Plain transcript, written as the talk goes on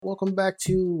Welcome back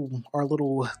to our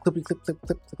little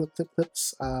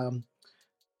clips.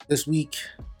 This week,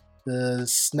 the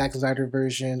Snack Snyder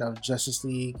version of Justice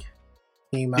League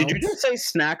came out. Did you just say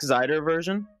Snack Snyder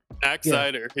version? Snack Yeah.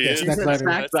 Cider. He Yeah, is. Snack Snyder.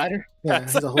 Snack Snyder? Yeah,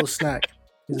 he's a whole snack.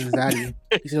 He's a zaddy.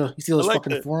 You see those I like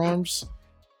fucking that. forearms?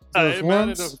 Hey, man,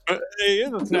 he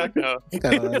is a snack now.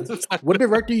 Okay, what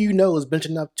director you know is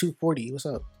benching up 240? What's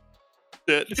up?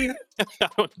 I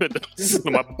don't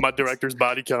know my director's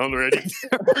body count already.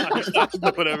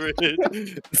 Whatever it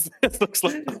is. It looks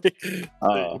like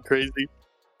crazy.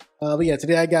 But yeah,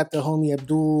 today I got the homie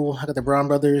Abdul. I got the Brown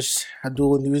brothers,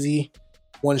 Abdul and Uzi.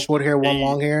 One short hair, one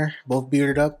long hair, both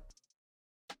bearded up.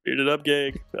 Bearded up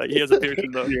gang. He has a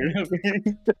piercing though.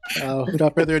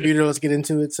 Without further ado, let's get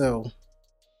into it. So,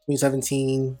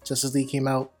 2017, Justice League came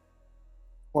out.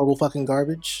 Horrible fucking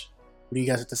garbage. What do you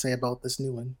guys have to say about this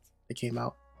new one that came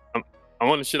out? I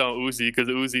want to shit on Uzi because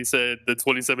Uzi said the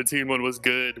 2017 one was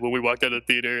good when we walked out of the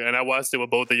theater, and I watched it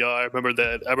with both of y'all. I remember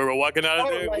that. I remember walking out of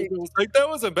there. It was like, that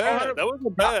wasn't bad. That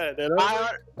wasn't bad. And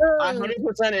I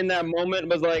 100% in that moment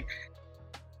was like,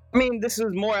 I mean, this is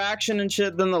more action and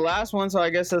shit than the last one, so I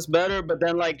guess that's better. But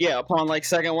then, like, yeah, upon like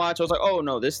second watch, I was like, oh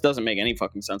no, this doesn't make any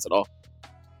fucking sense at all.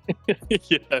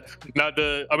 Yeah, not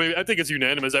the. I mean, I think it's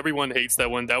unanimous. Everyone hates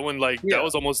that one. That one, like, that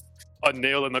was almost a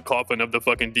nail in the coffin of the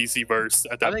fucking DC verse.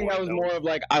 At that I think point, that was more of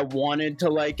like I wanted to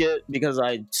like it because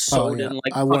I didn't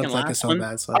like. I the wanted fucking to like it last so one.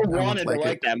 bad. So I wanted to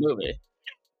like that movie.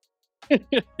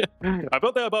 I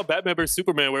felt that about Batman vs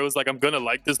Superman, where it was like, I'm gonna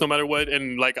like this no matter what,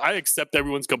 and like I accept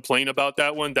everyone's complaint about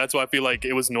that one. That's why I feel like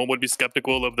it was normal to be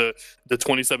skeptical of the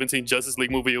 2017 Justice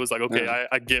League movie. It was like, okay,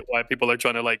 I get why people are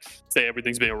trying to like say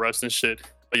everything's being rushed and shit.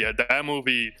 But yeah, that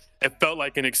movie, it felt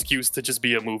like an excuse to just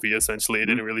be a movie. Essentially, it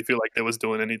didn't really feel like it was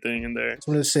doing anything in there. I just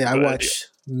want to say, I watched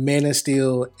Man of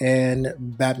Steel and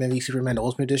Batman v Superman: The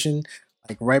Ultimate Edition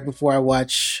like right before I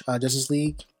watched Justice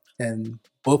League, and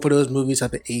both of those movies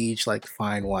have aged like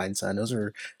fine wine, son. Those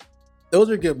are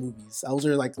good movies. Those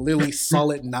are like literally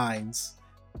solid nines.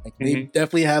 Like they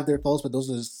definitely have their faults, but those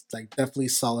are like definitely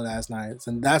solid ass nines,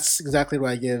 and that's exactly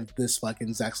what I give this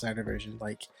fucking Zack Snyder version.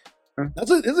 Like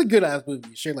it's a good ass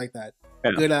movie, shit like that.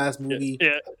 Yeah. Good ass movie.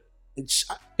 Yeah.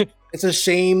 It's a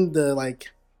shame the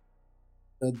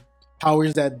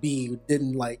powers that be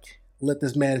didn't like let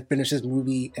this man finish his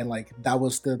movie, and like that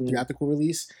was the theatrical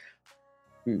release.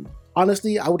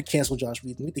 Honestly, I would cancel Josh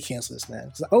Whedon. We need to cancel this man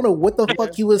because I don't know what the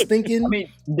fuck he was thinking. I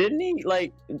mean, didn't he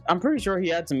like? I'm pretty sure he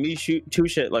had some Me Too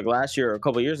shit like last year or a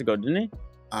couple years ago, didn't he?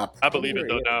 I believe it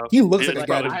though. Now He looks like a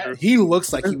guy. He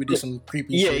looks like he would do some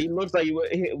creepy shit. Yeah, he looks like he would.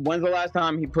 When's the last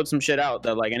time he put some shit out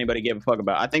that like anybody gave a fuck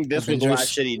about? I think this was the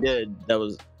last shit he did. That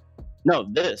was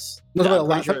this. No, the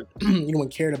last one anyone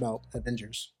cared about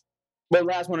Avengers. Well, the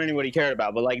last one anybody cared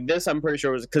about, but like this, I'm pretty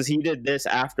sure was because he did this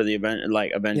after the event,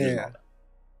 like Avengers. Yeah.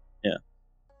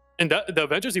 And the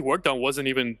Avengers he worked on wasn't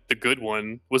even the good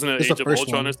one. Wasn't it It's Age the of first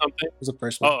Ultron one. or something? It was the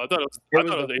first one. Oh, I thought it was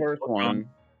the Age first of Ultron. one.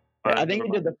 All right, I think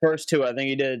he did the first two. I think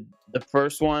he did the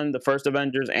first one, the first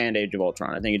Avengers, and Age of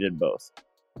Ultron. I think he did both.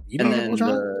 You And know then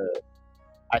Ultron?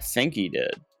 I think he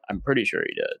did. I'm pretty sure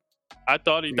he did. I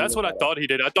thought that's what I thought he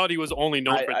did. I thought he was only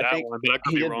known for that think one, but I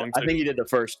could be wrong I too. think he did the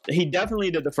first. He definitely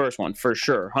did the first one for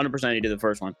sure. 100% he did the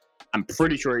first one. I'm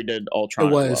pretty sure he did Ultron.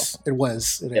 It was. It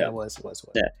was.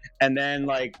 Yeah. And then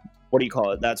like, what do you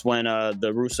call it? That's when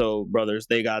the Russo brothers,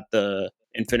 they got the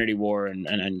Infinity War and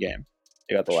Endgame.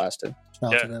 They got the last two.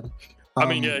 Shout out to them. I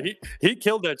mean, yeah, he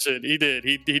killed that shit. He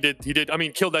did. I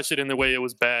mean, killed that shit in the way it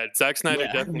was bad. Zack Snyder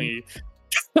definitely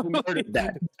murdered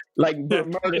that. Like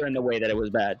murder in the way that it was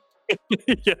bad.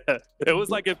 Yeah, it was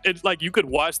like it's like you could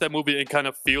watch that movie and kind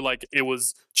of feel like it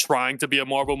was trying to be a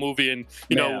Marvel movie, and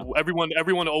you know,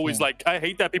 everyone always like. I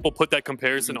hate that people put that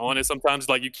comparison on it. Sometimes,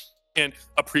 like you can't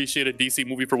appreciate a DC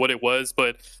movie for what it was,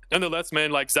 but nonetheless,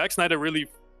 man, like Zack Snyder really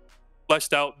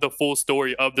fleshed out the full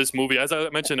story of this movie. As I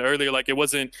mentioned earlier, like it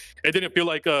didn't feel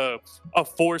like a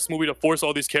forced movie to force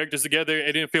all these characters together.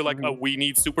 It didn't feel like a We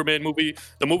Need Superman movie.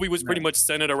 The movie was pretty much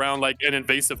centered around like an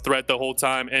invasive threat the whole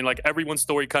time, and like everyone's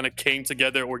story kind of came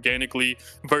together organically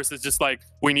versus just like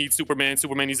we need Superman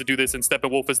needs to do this, and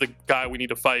Steppenwolf is the guy we need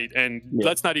to fight, and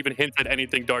let's not even hint at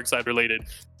anything Darkseid related.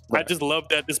 I just love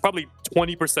that there's probably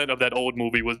 20% of that old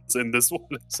movie was in this one.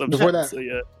 Before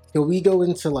that, can we go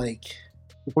into like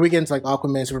before we get into like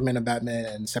Aquaman, Superman, and Batman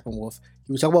and Steppenwolf,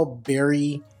 can we talk about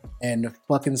Barry and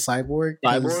fucking Cyborg?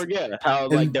 Cyborg, yeah. How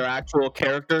like they're actual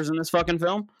characters in this fucking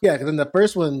film? Yeah, because in the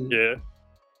first one, yeah,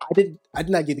 I did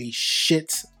not give a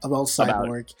shit about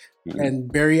Cyborg,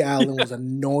 and Barry Allen was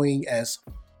annoying as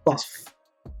fuck.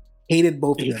 hated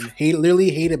both of them.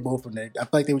 Literally hated both of them. I feel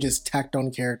like they were just tacked on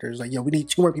characters. Like, yo, we need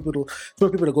two more people to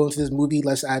go into this movie.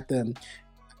 Let's add them.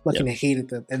 I fucking hated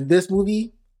them. And this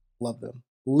movie, love them.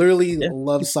 Literally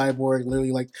love Cyborg.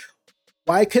 Literally, like,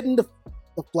 why couldn't the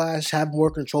Flash have more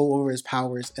control over his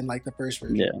powers in like the first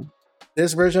version? Yeah.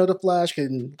 This version of the Flash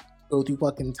can go through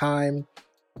fucking time.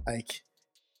 Like,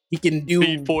 he can do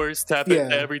Speed Force, tap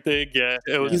into everything. Yeah,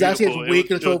 it was. He's actually has way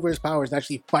control over his powers and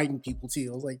actually fighting people too.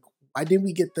 I was like, why didn't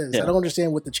we get this? I don't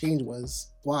understand what the change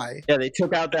was. Why? Yeah, they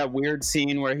took out that weird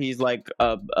scene where he's like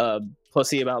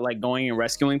pussy about like going and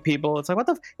rescuing people. It's like, what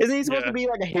the? Isn't he supposed to be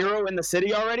like a hero in the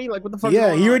city already? Like, what the fuck?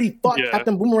 Yeah, he already fought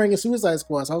Captain Boomerang and Suicide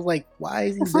Squad. So I was like, why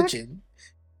is he bitching?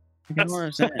 I don't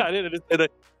understand. I didn't understand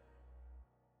that.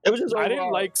 It was just I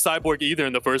didn't like Cyborg either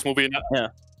in the first movie. Yeah,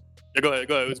 go ahead.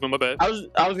 It was my bad. I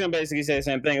was gonna basically say the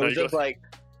same thing. It was just like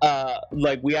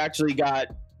we actually got,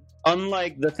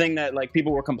 unlike the thing that like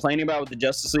people were complaining about with the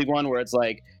Justice League one, where it's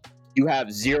like you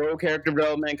have zero character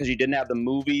development because you didn't have the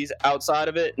movies outside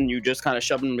of it and you just kind of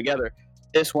shoving them together.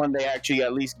 This one, they actually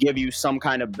at least give you some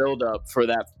kind of build up for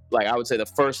that, like I would say the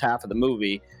first half of the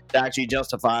movie to actually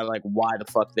justify like why the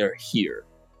fuck they're here,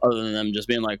 other than them just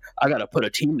being like, I gotta put a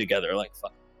team together. Like,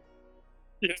 fuck,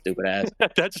 stupid ass.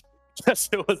 That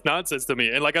shit was nonsense to me,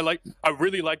 and like I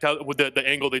really liked how with the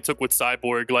angle they took with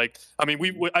Cyborg. Like, I mean,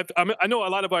 I know a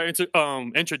lot of our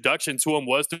introduction to him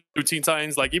was through Teen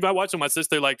Titans. Like, even I watched with my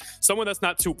sister, like someone that's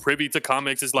not too privy to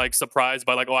comics is like surprised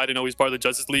by like, oh, I didn't know he's part of the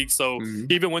Justice League. So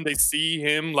even when they see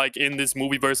him like in this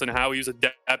movie verse and how he's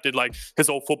adapted, like his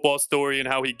whole football story and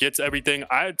how he gets everything,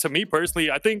 to me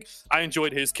personally, I think I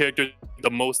enjoyed his character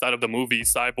the most out of the movie,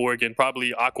 Cyborg and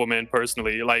probably Aquaman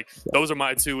personally. Like, those are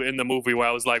my two in the movie where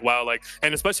I was like, wow. Like,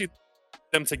 and especially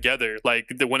them together,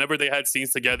 like whenever they had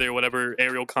scenes together, whatever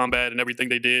aerial combat and everything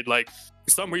they did, like for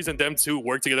some reason them two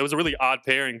worked together. It was a really odd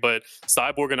pairing, but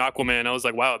Cyborg and Aquaman, I was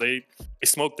like, wow, they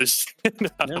smoked this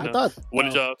shit. I thought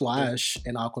Flash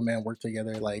and Aquaman worked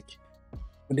together. Like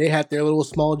when they had their little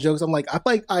small jokes, I'm like, all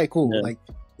right, cool. Like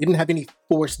they didn't have any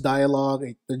forced dialogue.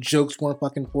 Like, the jokes weren't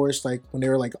fucking forced. Like when they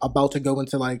were like about to go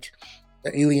into like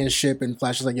the alien ship and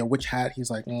Flash is like, yo, which hat?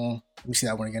 He's like, let me see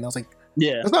that one again. I was like,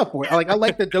 yeah, it's not forced. I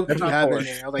like the joke that you have in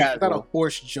there. I was like, it's not a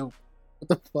forced joke. What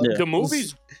the fuck? Yeah.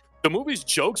 The movie's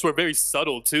jokes were very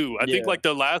subtle too. I think like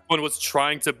the last one was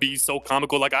trying to be so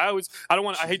comical. Like I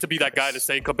hate to be that guy to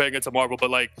say comparing it to Marvel, but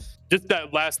like just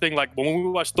that last thing, like when we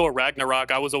watched Thor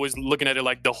Ragnarok, I was always looking at it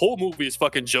like the whole movie is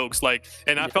fucking jokes. Like,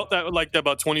 and I felt that like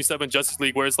about 27 Justice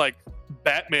League, where it's like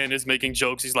Batman is making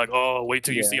jokes. He's like, oh, wait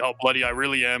till you see how bloody I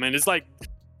really am. And it's like,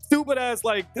 stupid ass,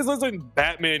 like this isn't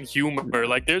Batman humor.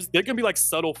 Like there can be like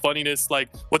subtle funniness. Like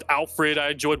with Alfred, I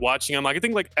enjoyed watching him. Like I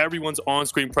think like everyone's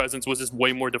on-screen presence was just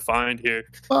way more defined here.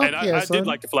 And I did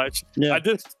like the Flash. Yeah.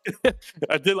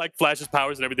 I did like Flash's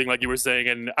powers and everything, like you were saying.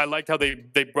 And I liked how they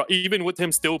brought, even with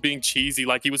him still being cheesy,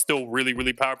 like he was still really,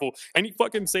 really powerful. And he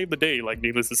fucking saved the day. Like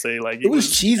needless to say, like it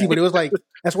was cheesy, but it was like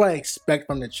that's what I expect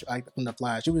from the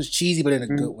Flash. It was cheesy, but in a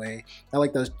good way. I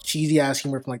like the cheesy ass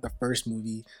humor from like the first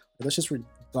movie. That's just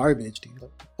garbage, dude. Like,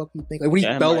 what the fuck you think? Like when he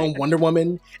fell on Wonder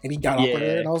Woman and he got off of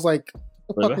her, and I was like,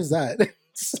 what the fuck is that?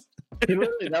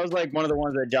 That was like one of the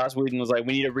ones that Joss Whedon was like,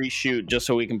 we need to reshoot just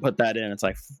so we can put that in. It's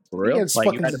like, for real? Yeah, it's like,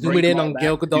 fucking zooming in on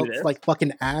Gal Gadot's like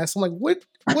fucking ass. I'm like, what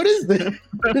is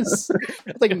this?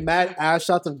 It's like mad ass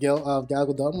shots of Gal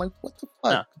Gadot. I'm like, what the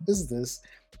fuck is this?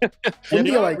 I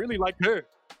really like her.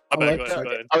 I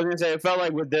was gonna say, it felt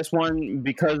like with this one,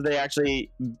 because they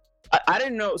actually, I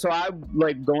didn't know, so I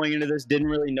like going into this didn't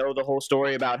really know the whole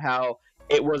story about how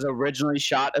it was originally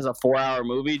shot as a 4-hour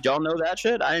movie. Did y'all know that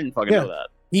shit? I didn't fucking know that.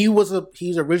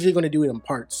 He's originally going to do it in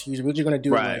parts. He was originally going to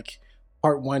do it like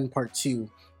part 1, part 2,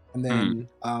 and then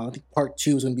I think part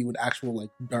 2 is going to be when actual like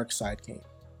Darkseid came.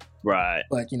 Right.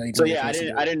 But I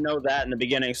didn't know that in the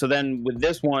beginning. So then with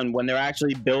this one, when they're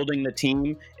actually building the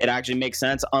team, it actually makes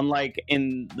sense. Unlike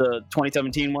in the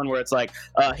 2017 one where it's like,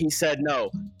 he said no.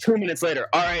 2 minutes later,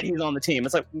 all right, he's on the team.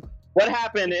 It's like, what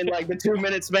happened in like the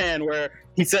 2-minute span where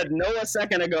he said no a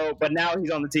second ago, but now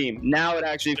he's on the team? Now it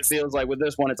actually feels like with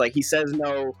this one, it's like he says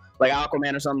no, like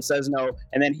Aquaman or something says no,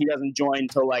 and then he doesn't join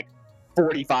till like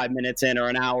 45 minutes in or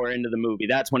an hour into the movie.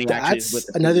 That's when he actually is with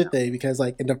the another thing, because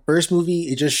like in the first movie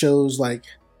it just shows like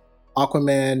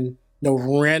Aquaman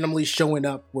randomly showing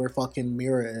up where fucking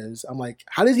Mira is. I'm like,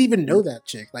 how does he even know that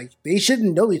chick? Like they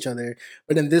shouldn't know each other.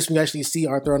 But in this we actually see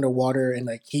Arthur underwater and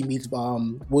like he meets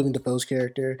William Dafoe's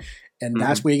character, and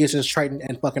that's where he gets his trident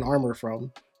and fucking armor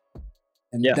from.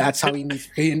 And that's how he meets.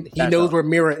 He knows where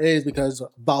Mira is because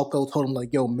Valko told him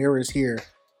like, yo, Mira's here.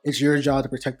 It's your job to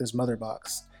protect this mother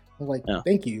box. I'm like,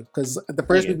 thank you, because the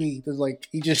first movie, there's like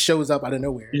he just shows up out of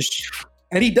nowhere.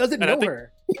 And he doesn't know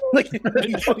her. Like,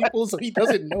 he's people, so he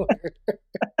doesn't know her.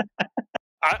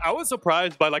 I was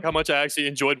surprised by like how much I actually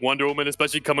enjoyed Wonder Woman,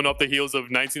 especially coming off the heels of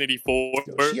 1984.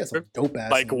 Yo, she has some dope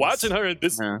ass. Like watching her in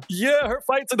this, her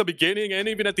fights in the beginning and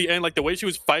even at the end, like the way she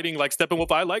was fighting like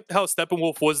Steppenwolf. I liked how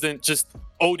Steppenwolf wasn't just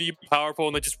OD powerful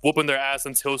and like just whooping their ass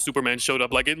until Superman showed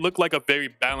up. Like it looked like a very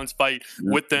balanced fight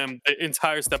with them the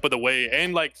entire step of the way,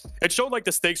 and like it showed like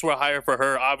the stakes were higher for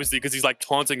her, obviously, because he's like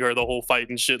taunting her the whole fight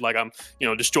and shit. Like I'm,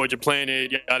 destroyed your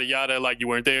planet, yada yada. Like you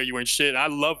weren't there, you weren't shit. And I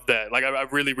love that. Like I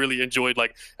really, really enjoyed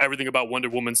like everything about Wonder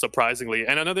Woman, surprisingly.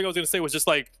 And another thing I was gonna say was just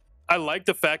like I like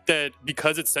the fact that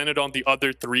because it's centered on the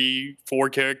other 3-4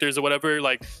 characters or whatever,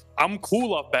 like I'm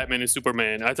cool off Batman and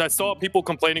Superman. I saw people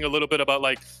complaining a little bit about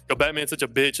like, yo, Batman's such a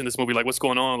bitch in this movie. Like, what's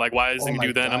going on? Like, why doesn't he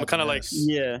do that? I'm kind of like,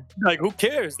 like who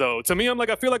cares though? To me, I'm like,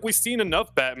 I feel like we've seen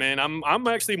enough Batman. I'm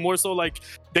actually more so like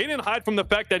they didn't hide from the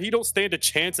fact that he don't stand a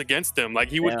chance against them. Like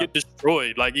he would get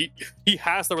destroyed. Like he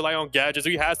has to rely on gadgets. Or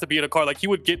he has to be in a car. Like he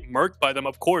would get murked by them,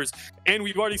 of course. And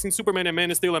we've already seen Superman and Man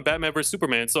of Steel and Batman vs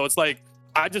Superman. So it's like,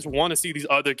 I just want to see these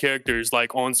other characters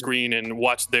like on screen and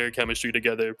watch their chemistry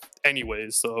together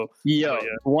anyways. So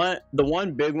the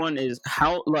one big one is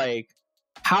how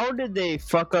did they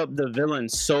fuck up the villain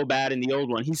so bad in the old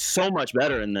one? He's so much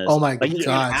better in this. Oh my god,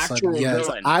 yes.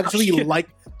 I actually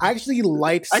liked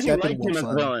Steppenwolf as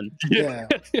a villain. Yeah.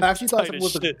 I actually thought Steppenwolf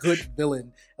was a good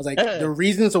villain. I was like, the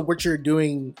reasons of what you're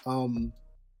doing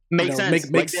makes sense.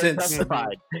 Makes sense.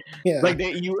 Yeah.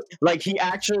 Like he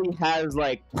actually has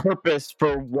like purpose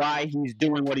for why he's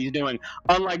doing what he's doing.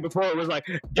 Unlike before, it was like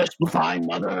just find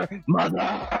mother.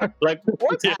 Like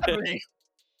what's happening?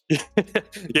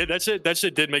 Yeah, that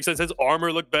shit did make sense. His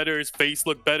armor looked better, his face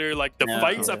looked better. Like the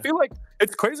fights, I feel like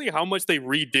it's crazy how much they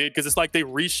redid because it's like they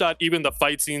reshot even the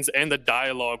fight scenes and the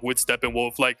dialogue with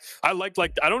Steppenwolf. Like I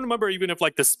don't remember even if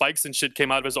like the spikes and shit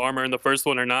came out of his armor in the first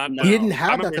one or not. He didn't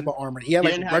have that type of armor. He had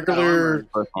like regular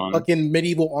fucking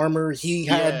medieval armor. He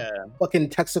had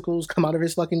fucking testicles come out of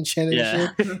his fucking chin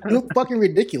and shit. He looked fucking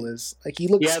ridiculous. Like he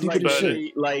looked stupid as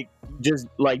shit. Like just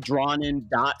like drawn in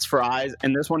dots for eyes.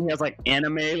 And this one he has like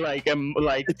anime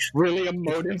like really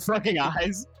emotive fucking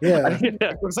eyes. Yeah.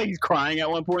 It looks like he's crying at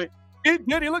one point. Dude,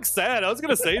 he looks sad. I was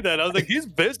gonna say that. I was like, he's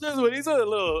business, but he's a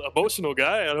little emotional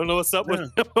guy. I don't know what's up with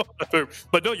him.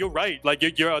 But no, you're right. Like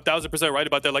you're 1,000% right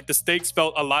about that. Like the stakes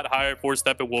felt a lot higher for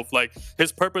Steppenwolf. Like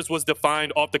his purpose was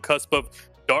defined off the cusp of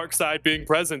Darkseid being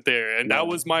present there, and that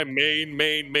was my main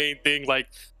thing. Like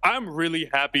I'm really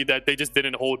happy that they just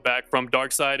didn't hold back from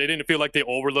Darkseid. It didn't feel like they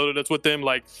overloaded us with him.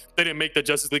 Like they didn't make the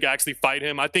Justice League actually fight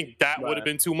him. I think that would have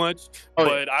been too much.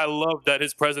 But I love that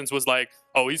his presence was like,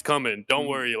 oh, he's coming. Don't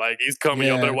worry. Like he's coming.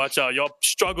 Y'all better watch out. Y'all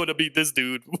struggle to beat this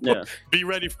dude. Be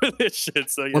ready for this shit.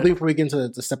 So One thing before we get into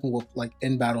the Steppenwolf like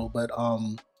in battle, but I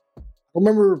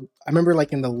remember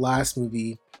like in the last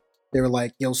movie, they were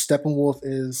like, yo, Steppenwolf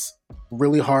is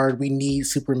really hard. We need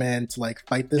Superman to like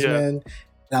fight this man.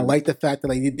 And I like the fact that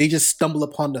like they just stumble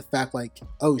upon the fact like,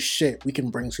 oh shit, we can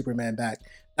bring Superman back.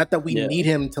 Not that we need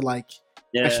him to like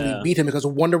actually beat him, because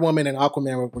Wonder Woman and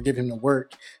Aquaman were giving him the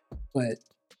work, but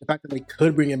the fact that they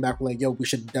could bring him back, we're like, yo, we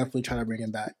should definitely try to bring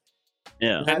him back.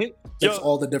 Yeah, that's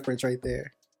all the difference right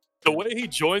there. The way he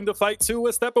joined the fight too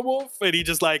with Steppenwolf, and he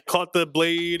just like caught the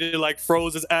blade and like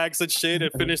froze his axe and shit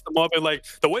and finished him up, and like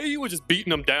the way he was just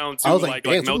beating him down too, I was like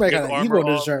melting his armor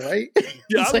off. Right?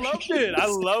 Yeah, I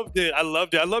loved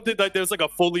it. Like there's like a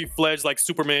fully fledged like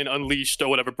Superman Unleashed or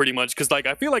whatever, pretty much, because like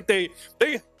I feel like they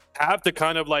have to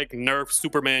kind of like nerf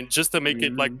Superman just to make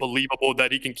it like believable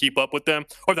that he can keep up with them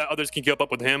or that others can keep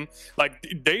up with him. Like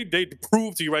they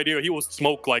proved to you right here he will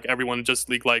smoke like everyone in Justice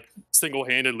League like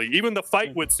single-handedly. Even the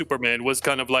fight with Superman was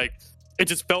kind of like, it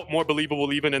just felt more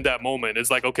believable even in that moment.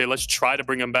 It's like, okay, let's try to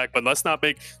bring him back, but let's not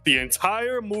make the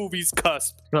entire movie's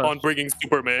cusp on bringing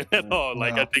Superman at all.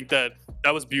 Like I think that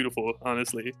was beautiful,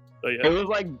 honestly. So, yeah. It was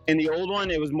like in the old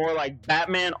one, it was more like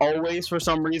Batman always for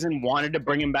some reason wanted to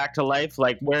bring him back to life.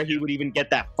 Like where he would even get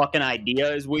that fucking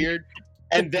idea is weird.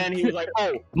 And then he was like,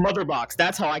 oh, Mother Box,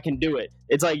 that's how I can do it.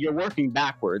 It's like you're working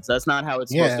backwards. That's not how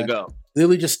it's supposed to go.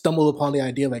 Literally just stumbled upon the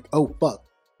idea like, oh fuck,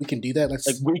 we can do that. Let's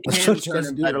turn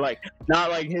him better. Like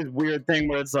not like his weird thing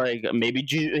where it's like maybe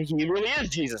he really is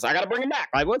Jesus. I gotta bring him back.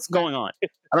 Like what's going on? I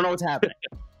don't know what's happening.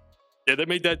 Yeah,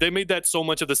 they made that so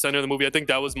much of the center of the movie. I think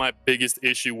that was my biggest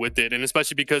issue with it, and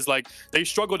especially because like they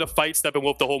struggled to fight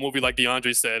Steppenwolf the whole movie, like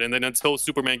DeAndre said, and then until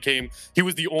Superman came, he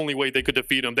was the only way they could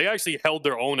defeat him. They actually held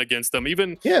their own against them.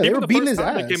 Even they were the beating first his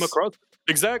time ass. they came across.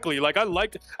 Exactly. Like I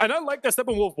liked that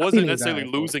Steppenwolf wasn't necessarily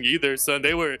losing either, son.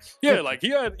 They were like he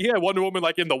had Wonder Woman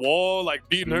like in the wall, like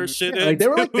beating her shit. Yeah, like they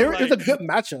were like it was a good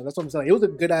matchup. That's what I'm saying. It was a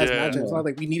good ass matchup. It's not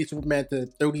like we needed Superman to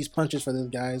throw these punches for these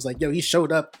guys. Like, yo, he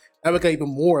showed up. That would get even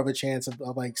more of a chance of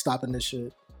like stopping this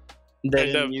shit. They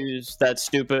didn't use that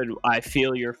stupid "I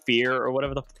feel your fear" or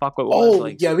whatever the fuck it was. Oh,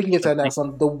 yeah, we can get to that now.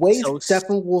 So the way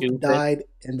Steppenwolf died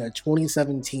in the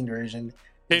 2017 version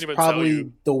is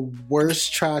probably the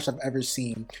worst trash I've ever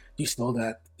seen. You smell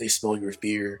that? They smell your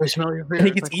fear. They smell your fear. And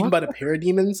he gets eaten by the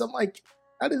parademons. I'm like,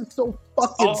 that is so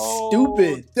fucking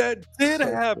stupid. That did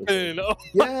happen. Oh,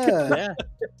 yeah.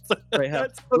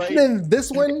 And then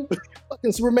this one,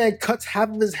 fucking Superman cuts half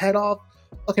of his head off.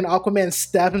 Fucking Aquaman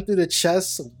stabs him through the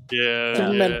chest. Yeah.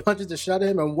 Superman punches the shit out of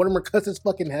him, and Wonder Cuts his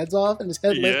fucking heads off, and his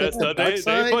head lands on the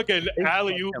they fucking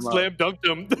alley-oop slam dunked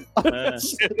him.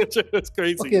 That's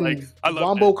crazy. Fucking like, I love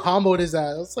Wombo comboed his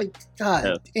ass. It's like,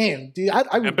 God damn, dude.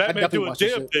 And Batman do a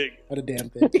damn thing. What a damn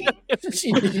thing.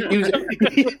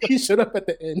 he showed up at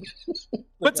the end.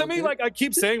 But to me, like I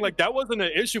keep saying, like that wasn't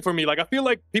an issue for me. Like I feel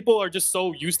like people are just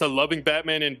so used to loving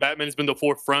Batman, and Batman has been the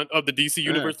forefront of the DC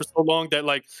universe for so long that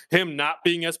like him not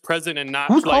being as present and not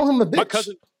who's like calling him a bitch? My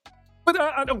cousin. But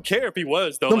I don't care if he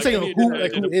was though. I'm saying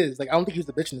who is. Like I don't think he's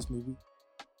the bitch in this movie.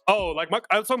 Oh, like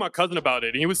I was talking to my cousin about it,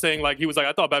 and he was saying like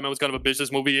I thought Batman was kind of a bitch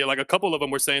this movie. Like a couple of them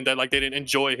were saying that like they didn't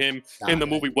enjoy him in the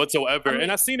movie whatsoever.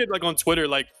 And I seen it like on Twitter,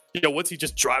 like what's he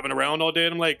just driving around all day?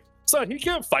 And I'm like, son, he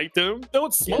can't fight them.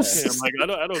 Don't smoke him. Like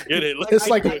I don't get it. Like, it's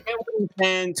like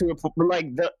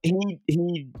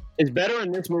he is better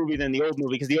in this movie than the old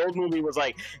movie, because the old movie was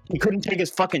like he couldn't take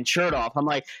his fucking shirt off. I'm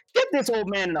like, get this old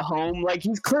man in a home. Like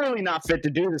he's clearly not fit to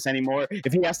do this anymore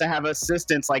if he has to have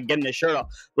assistance like getting his shirt off.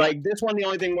 Like this one, the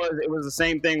only thing was it was the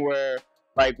same thing where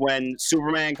like when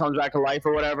Superman comes back to life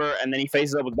or whatever, and then he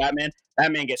faces up with Batman.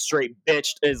 Batman gets straight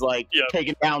bitched, is like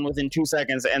taken down within 2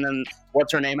 seconds, and then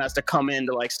what's her name has to come in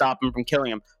to like stop him from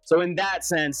killing him. So in that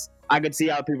sense, I could see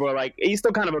how people are like, he's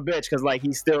still kind of a bitch because like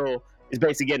he still is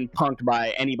basically getting punked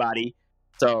by anybody.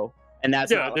 So and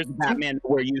that's what Batman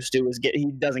we're used to is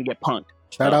he doesn't get punked.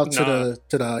 Shout out to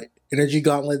the energy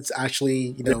gauntlets.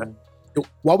 Actually,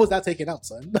 what was that taking out,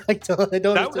 son? I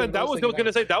was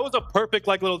gonna say that was a perfect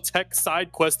like little tech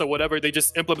side quest or whatever they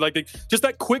just implemented. Like just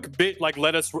that quick bit like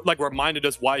let us like reminded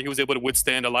us why he was able to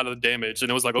withstand a lot of the damage,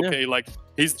 and it was like okay, like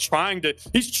he's trying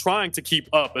to keep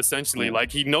up essentially.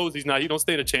 Like he knows he don't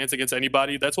stand a chance against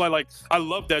anybody. That's why like I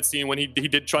love that scene when he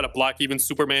did try to block even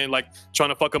Superman like trying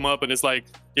to fuck him up, and it's like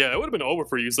it would have been over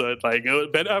for you, son. Like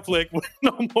Ben Affleck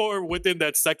no more within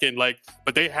that second. Like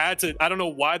but they had to. I don't know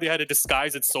why they had to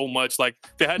disguise it so much. Like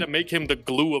they had to make him the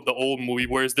glue of the old movie,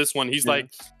 whereas this one he's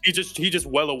like he just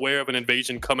well aware of an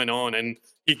invasion coming on, and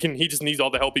he just needs all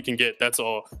the help he can get. That's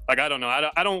all. Like I don't know.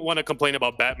 I don't want to complain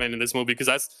about Batman in this movie because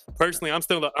that's personally I'm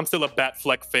still a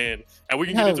Batfleck fan, and we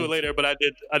can get into it later. But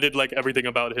I did like everything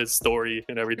about his story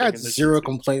and everything. I had zero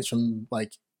complaints from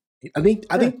like. I think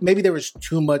maybe there was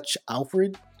too much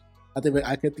Alfred. I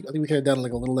think we could have done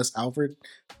like a little less Alfred.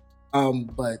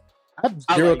 But I have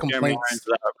zero complaints.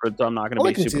 So I'm not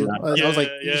going to be super mad. I was like,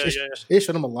 they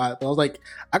showed him a lot. But I was like,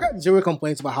 I got zero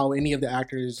complaints about how any of the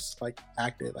actors like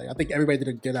acted. Like I think everybody did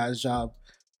a good ass job.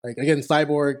 Like again,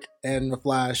 Cyborg and the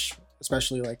Flash,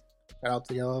 especially like shout out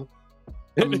to y'all.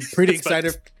 I'm pretty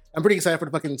excited. I'm pretty excited for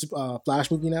the fucking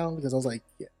Flash movie now because I was like,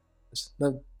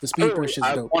 the Speed Force is dope.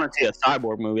 I want to see a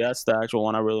Cyborg movie. That's the actual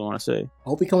one I really want to see. I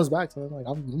hope he comes back. So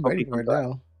I'm ready for it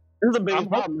now. This is the biggest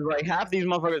problem. Is like half these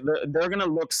motherfuckers, they're gonna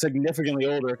look significantly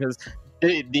older because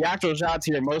the actual shots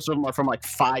here, most of them are from like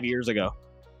 5 years ago.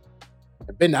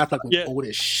 Ben Affleck was old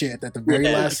as shit at the very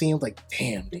last scene. Like,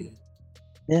 damn, dude.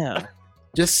 Yeah.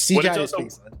 Just CGI his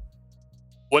face.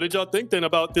 What did y'all think then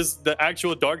about the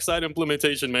actual Darkseid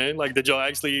implementation, man? Like, did y'all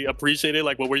actually appreciate it?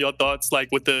 Like, what were your thoughts like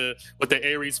with the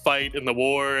Ares fight and the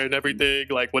war and everything?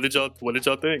 Like, what did y'all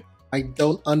think? I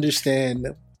don't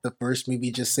understand the first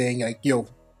movie just saying like, yo,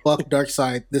 fuck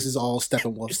Darkseid, this is all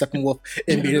Steppenwolf. Steppenwolf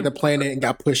invaded the planet and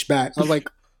got pushed back. I was like,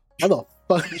 how the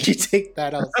fuck did you take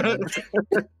that out?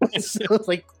 So it's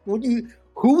like,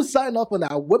 who signed up on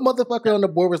that? What motherfucker on the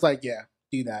board was like, yeah,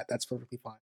 do that. That's perfectly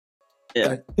fine.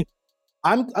 Yeah. But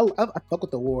I fuck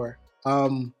with the war.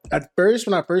 At first,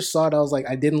 when I first saw it, I was like,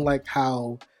 I didn't like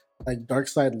how like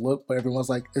Darkseid look, but everyone's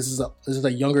like, this is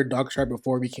a younger Darkseid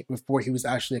before he was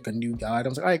actually like a new god. I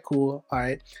was like, all right, cool, all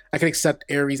right, I can accept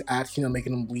Ares acting on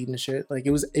making him bleed and shit. Like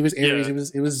it was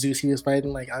Ares, it was Zeus he was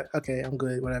fighting. Like okay, I'm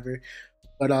good, whatever.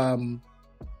 But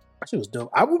actually, it was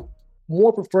dope. I would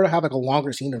more prefer to have like a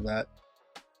longer scene of that.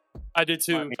 I did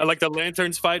too. I like the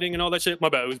lanterns fighting and all that shit. My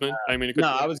bad, Usman. I mean, no,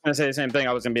 I was gonna say the same thing.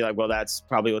 I was gonna be like, well, that's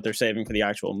probably what they're saving for the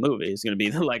actual movie. It's gonna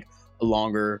be like a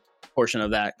longer portion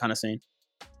of that kind of scene.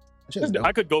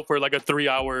 I could go for like a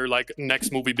 3-hour like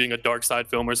next movie being a Darkseid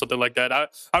film or something like that.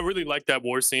 I really like that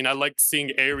war scene. I liked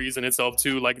seeing Ares in itself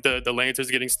too, like the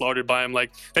lanterns getting slaughtered by him.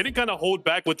 Like they didn't kind of hold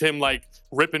back with him like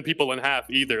ripping people in half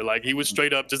either. Like he was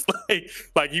straight up just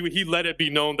like he let it be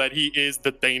known that he is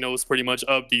the Thanos pretty much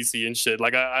of DC and shit.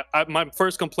 Like I my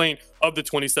first complaint of the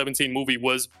 2017 movie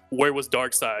was where was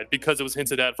Darkseid, because it was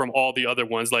hinted at from all the other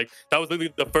ones. Like that was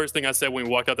literally the first thing I said when we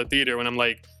walked out the theater, when I'm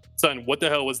like, son, what the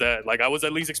hell was that? Like I was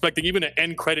at least expecting even an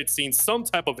end credit scene, some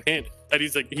type of hint that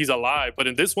he's alive. But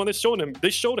in this one, they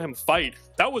showed him fight.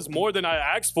 That was more than I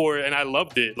asked for, and I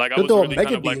loved it. Like I was really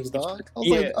kind of like, dog. I was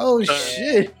like, oh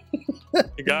shit.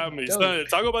 You got me, son.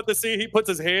 Talk about the scene. He puts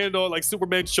his hand on like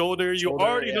Superman's shoulder. You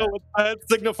already know what that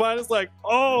signifies. It's like,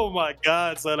 oh my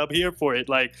god, son, I'm here for it.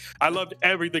 Like I loved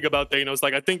everything about Thanos.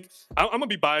 Like I think I'm gonna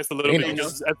be biased a little bit.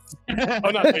 Oh,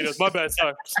 not Thanos. My bad.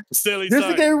 Sorry, silly. Just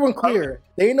to get everyone clear,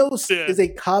 Thanos is a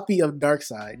copy of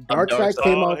Darkseid. Darkseid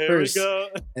came out first,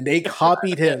 and they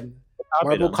copied him.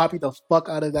 Marvel copied the fuck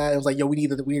out of that. It was like, yo, we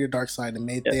need a Darkseid, and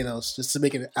made Thanos, just to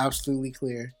make it absolutely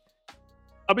clear.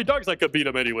 I mean, Darkseid could beat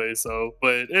him anyway, so.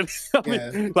 But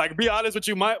like, be honest with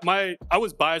you, I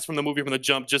was biased from the movie from the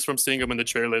jump, just from seeing him in the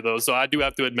trailer, though. So I do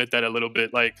have to admit that a little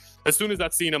bit. Like, as soon as I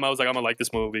seen him, I was like, I'm gonna like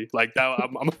this movie. Like, that,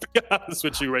 I'm gonna be honest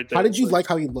with you right there. How did you like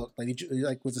how he looked?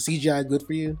 Like, was the CGI good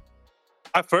for you?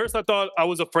 At first, I thought I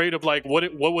was afraid of like what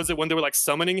was it when they were like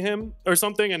summoning him or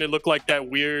something, and it looked like that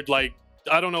weird, like,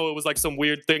 I don't know, it was like some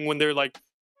weird thing when they're like,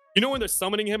 you know, when they're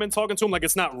summoning him and talking to him, like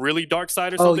it's not really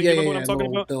Darkseid or something. You remember what I'm talking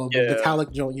about? The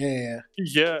metallic joint,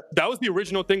 yeah. That was the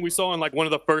original thing we saw in like one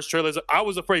of the first trailers. I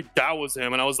was afraid that was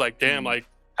him, and I was like, damn, like,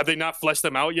 have they not fleshed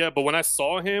them out yet? But when I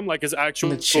saw him, like his actual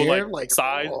like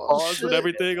side paws and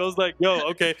everything, I was like, yo,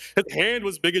 okay. His hand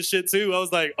was big as shit too. I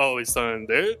was like, oh, son,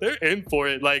 they're in for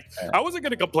it. Like, I wasn't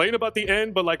gonna complain about the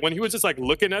end, but like when he was just like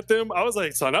looking at them, I was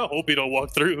like, son, I hope he don't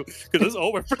walk through, because it's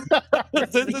over.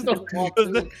 That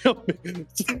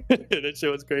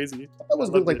shit was crazy. That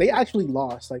was good. Like they actually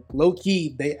lost. Like low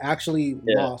key, they actually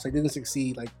lost. Like didn't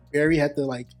succeed. Like Barry had to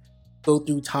like go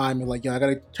through time and like, yo, I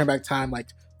gotta turn back time like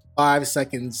 5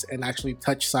 seconds and actually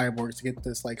touch Cyborg to get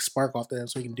this like spark off them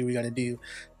so he can do what he gotta do.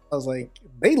 I was like,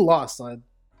 they lost, son.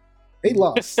 They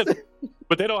lost.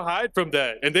 But they don't hide from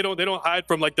that, and they don't hide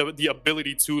from like the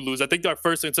ability to lose. I think our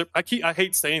first I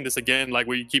hate saying this again, like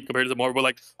where you keep comparing to Marvel, but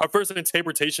like our first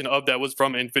interpretation of that was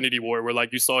from Infinity War, where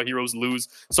like you saw heroes lose.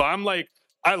 So I'm like,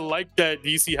 I like that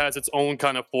DC has its own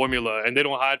kind of formula, and they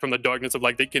don't hide from the darkness of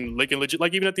like they can legit,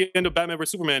 like even at the end of Batman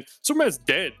vs Superman, Superman's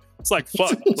dead. It's like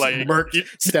fuck, like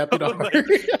stepping on.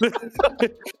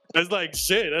 It's like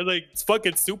shit. It's like it's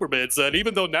fucking Superman, son.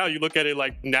 Even though now you look at it,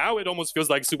 like now it almost feels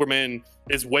like Superman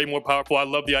is way more powerful. I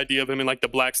love the idea of him in like the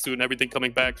black suit and everything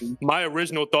coming back. My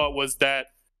original thought was that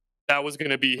was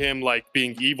gonna be him like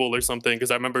being evil or something,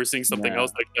 because I remember seeing something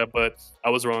else like that, but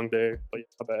I was wrong there. But yeah,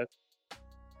 my bad.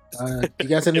 You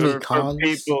guys have any cons?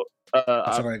 People,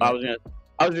 I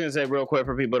was gonna say real quick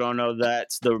for people who don't know,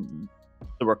 that's the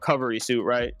recovery suit,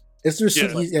 right? It's their suit.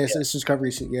 It's his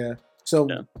recovery suit. Yeah. So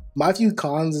my few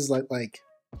cons is like,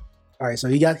 all right. So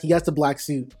he got the black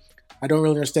suit. I don't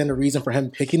really understand the reason for him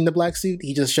picking the black suit.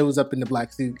 He just shows up in the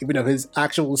black suit, even though his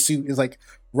actual suit is like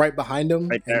right behind him.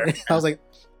 Right there. I was like,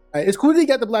 all right, it's cool that he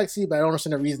got the black suit, but I don't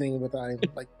understand the reasoning with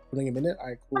like putting him in it. All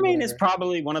right, cool. I mean, it's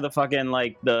probably one of the fucking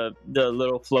like the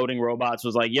little floating robots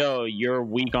was like, yo, you're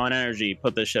weak on energy,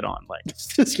 put this shit on. Like,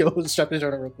 yo, strap this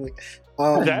on real quick.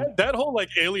 That whole like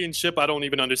alien ship, I don't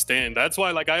even understand. That's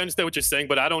why like I understand what you're saying,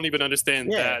 but I don't even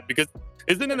understand that, because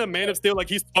isn't it a Man of Steel? Like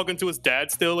he's talking to his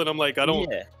dad still, and I'm like, I don't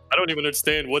even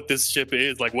understand what this ship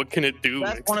is. Like, what can it do?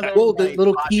 Well, the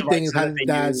little key thing is how his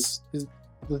dad's.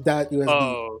 The dad USB.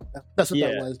 Oh, that's what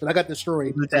that was. But I got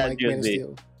destroyed with like Man of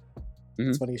Steel.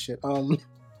 It's funny as shit.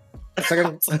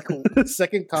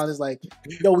 Second con is like,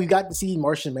 yo, we got to see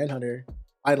Martian Manhunter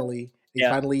finally. They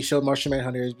finally showed Martian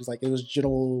Manhunter. It was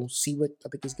General Seawick, I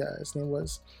think his name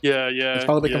was. Yeah. It's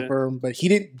probably been confirmed, but he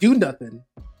didn't do nothing.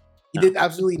 He did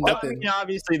absolutely nothing. I mean,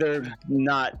 obviously, they're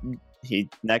not.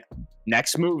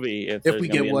 Next movie, if we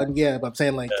get one, but I'm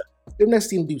saying like. They've never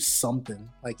seen him do something.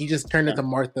 Like he just turned into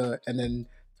Martha and then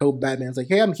told Batman, "It's like,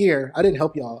 hey, I'm here. I didn't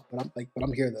help y'all, but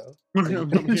I'm here though."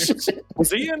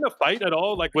 Was he in the fight at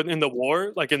all? Like in the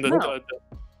war? Like in the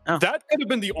that could have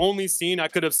been the only scene I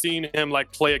could have seen him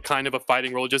like play a kind of a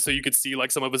fighting role, just so you could see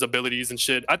like some of his abilities and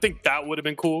shit. I think that would have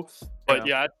been cool.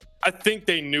 But I think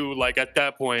they knew like at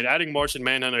that point, adding Martian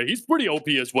Manhunter, he's pretty OP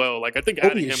as well. Like I think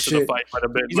adding him to the fight might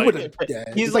have been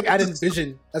he's like adding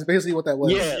Vision. That's basically what that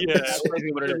was. Yeah. That's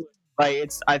basically what it is.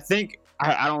 Like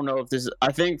I don't know if this.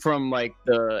 I think from like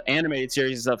the animated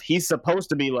series and stuff, he's supposed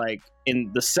to be like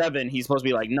in the 7. He's supposed to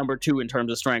be like number 2 in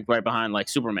terms of strength, right behind like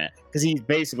Superman, because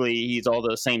he's all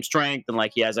the same strength and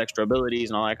like he has extra abilities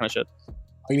and all that kind of shit.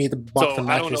 You need to box the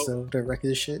mattress though to wreck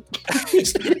this shit. I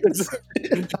just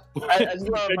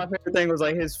love my favorite thing was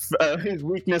like his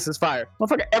weakness is fire.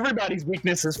 Motherfucker, everybody's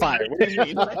weakness is fire. What do you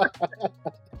mean? Like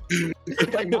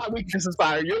my weakness is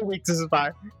fire. Your weakness is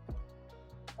fire.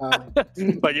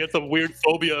 Like he had some weird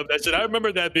phobia of that shit. I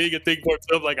remember that being a thing for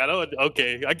himself. Like I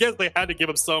guess they had to give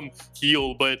him some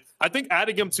heal, but I think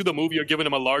adding him to the movie or giving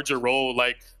him a larger role,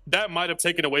 like that might have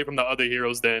taken away from the other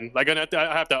heroes. Then, like I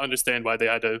have to understand why they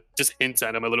had to just hint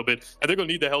at him a little bit, and they're gonna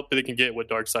need the help that they can get with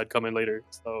Darkseid coming later.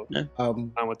 So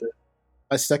I'm with it.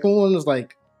 My second one was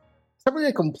like, it's not really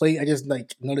a complaint. I just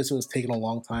like noticed it was taking a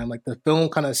long time. Like the film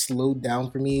kind of slowed down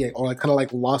for me, or like kind of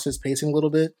like lost its pacing a little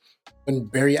bit when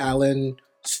Barry Allen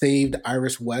saved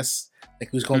Iris West,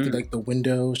 like who's going through like the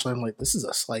window. So I'm like, this is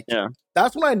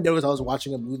that's when I noticed I was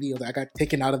watching a movie. I got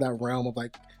taken out of that realm of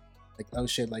like oh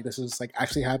shit, like this is like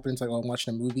actually happening. It's like, oh, I'm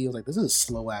watching a movie. I was like, this is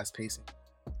slow ass pacing.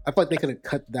 I feel like they could have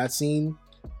cut that scene.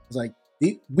 It's like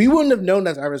we wouldn't have known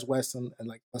that's Iris West, and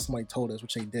like that's somebody told us,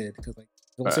 which they did, because like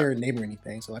they don't say her name or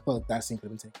anything. So I felt like that scene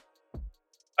could have been taken.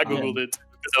 I googled it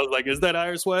because I was like, "Is that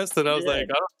Iris West?" And I was like,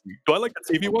 "Do I like the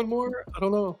TV one more? I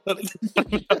don't know."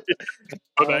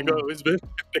 Okay, go. It's been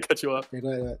to cut you off. Yeah,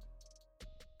 go ahead.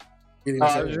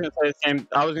 I was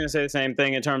gonna say the same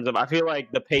thing in terms of I feel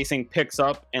like the pacing picks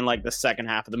up in like the second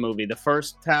half of the movie. The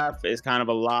first half is kind of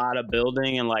a lot of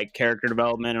building and like character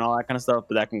development and all that kind of stuff,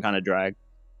 but that can kind of drag.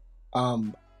 I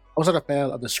was not a fan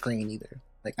of the screen either.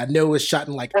 Like I know it was shot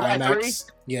in like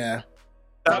IMAX. Yeah.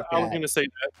 I was gonna say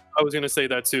that. I was gonna say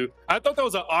that too. I thought that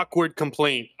was an awkward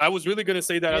complaint. I was really gonna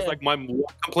say that as like my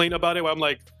complaint about it. Where I'm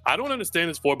like, I don't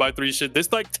understand this 4:3 shit.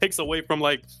 This like takes away from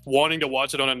like wanting to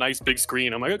watch it on a nice big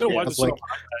screen. I'm like, I gotta watch this shit.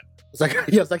 It's like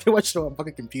it's like I watched it on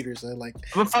fucking computer. So like,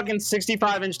 I'm a fucking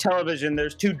 65-inch television.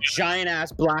 There's 2 giant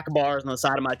ass black bars on the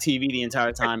side of my TV the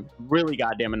entire time. Really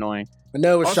goddamn annoying. But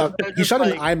no, it was shot. He shot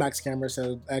an IMAX camera,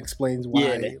 so that explains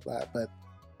why.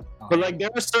 But like there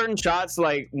are certain shots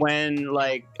like when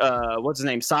like what's his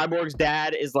name, Cyborg's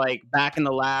dad is like back in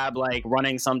the lab like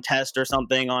running some test or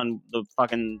something on the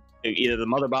fucking either the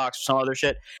mother box or some other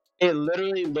shit. It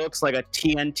literally looks like a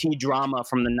TNT drama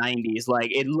from the 90s.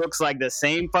 Like it looks like the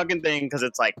same fucking thing because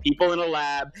it's like people in a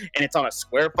lab and it's on a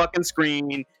square fucking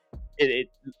screen. It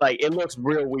looks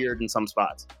real weird in some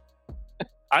spots.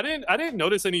 I didn't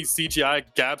notice any CGI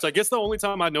gaps. I guess the only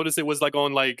time I noticed it was like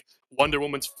on like Wonder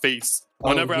Woman's face.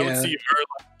 Whenever I would see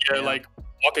her like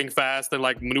walking fast and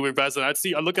like maneuvering fast, and I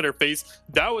look at her face.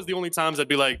 That was the only times I'd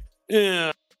be like,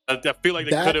 yeah. I feel like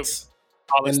they could have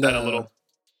polished that a little.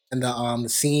 And the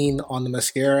scene on the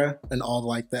mascara and all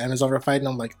like the Amazon were fighting,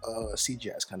 I'm like, oh,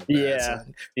 CGI is kind of bad.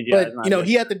 Son. But you know,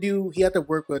 he had to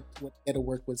work with what he had to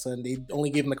work with. Son, they only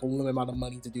gave him like a limited amount of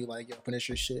money to do like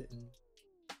Punisher shit. And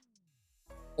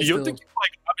you don't think you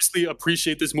like obviously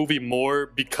appreciate this movie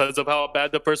more because of how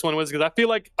bad the first one was? Because I feel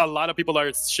like a lot of people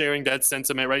are sharing that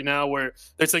sentiment right now, where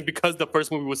they're saying because the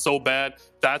first movie was so bad,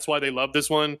 that's why they love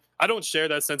this one. I don't share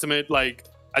that sentiment. Like,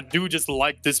 I do just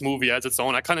like this movie as its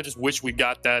own. I kind of just wish we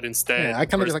got that instead. Yeah, I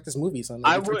kind of just like this movie. So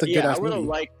I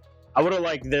would have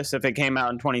liked this if it came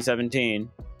out in 2017.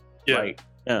 Yeah, like,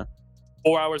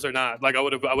 4 hours or not, like I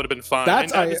would have been fine.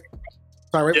 That's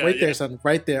right there, son.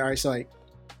 Right there. All right, so like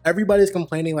everybody's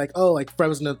complaining, like, oh, like Fred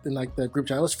was in like the group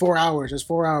chat. It was 4 hours. It's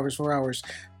 4 hours. 4 hours.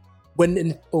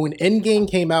 When Endgame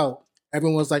came out,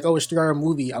 everyone was like, oh, it's a 3-hour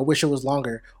movie. I wish it was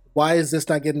longer. Why is this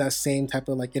not getting that same type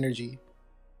of like energy?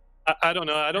 I don't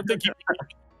know. I don't think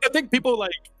I think people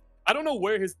like, I don't know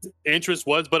where his interest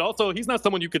was, but also he's not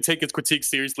someone you could take his critique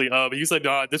seriously of. He said,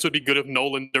 nah, this would be good if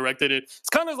Nolan directed it. It's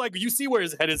kind of like, you see where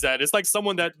his head is at. It's like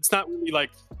someone that's not really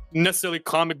like necessarily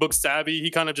comic book savvy. He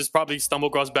kind of just probably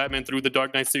stumbled across Batman through the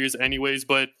Dark Knight series anyways.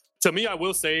 But to me, I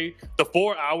will say the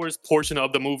 4 hours portion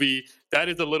of the movie, that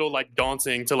is a little like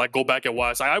daunting to like go back and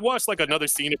watch. I watched like another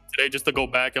scene today just to go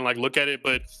back and like look at it,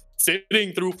 but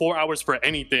sitting through 4 hours for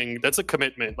anything, that's a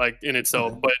commitment like in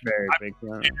itself. But very big.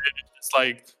 It's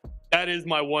like, that is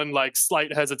my one like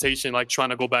slight hesitation, like trying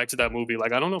to go back to that movie.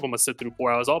 Like, I don't know if I'm gonna sit through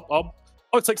 4 hours. I'll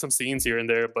it's like some scenes here and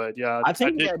there, but yeah. I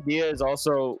think the idea is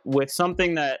also with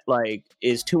something that like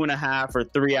is 2.5 or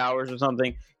 3 hours or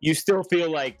something, you still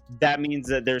feel like that means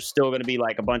that there's still going to be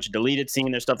like a bunch of deleted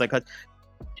scenes. There's stuff that cuts.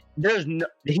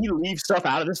 He leaves stuff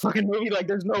out of this fucking movie. Like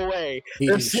there's no way.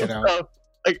 There's stuff.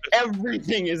 Like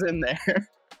everything is in there.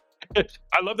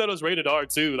 I love that it was rated R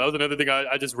too. That was another thing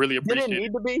I just really appreciated. Did it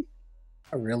need to be?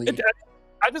 I really.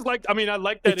 I like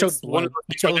that it's one of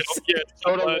the showed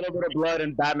a little bit of blood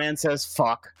and Batman says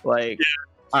fuck. Like,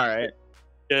 all right.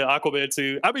 Yeah, Aquaman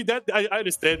too. I mean, that I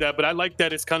understand that, but I like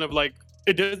that it's kind of like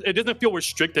it doesn't feel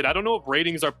restricted. I don't know if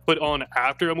ratings are put on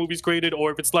after a movie's created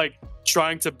or if it's like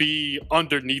trying to be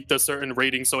underneath a certain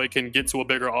rating so it can get to a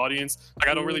bigger audience. Like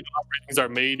I don't really know how ratings are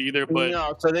made either, but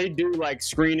no. So they do like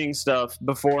screening stuff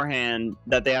beforehand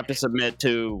that they have to submit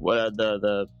to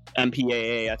the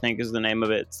MPAA, I think is the name of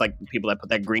it. It's like people that put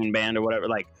that green band or whatever.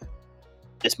 Like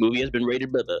this movie has been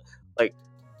rated by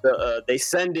they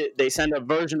send a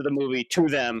version of the movie to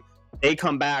them. They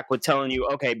come back with telling you,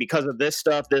 okay, because of this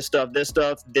stuff, this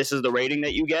is the rating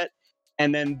that you get.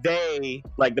 And then they,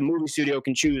 like the movie studio,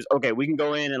 can choose, okay, we can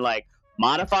go in and like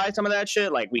modify some of that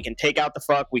shit. Like we can take out the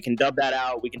fuck, we can dub that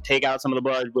out, we can take out some of the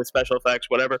blood with special effects,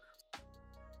 whatever.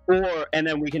 And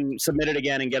then we can submit it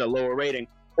again and get a lower rating.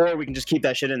 Or we can just keep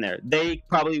that shit in there. They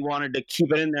probably wanted to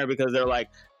keep it in there because they're like,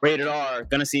 rated R,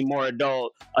 gonna see more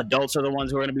adult. Adults are the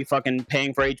ones who are gonna be fucking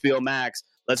paying for HBO Max.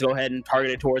 Let's go ahead and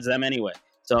target it towards them anyway.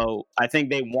 So I think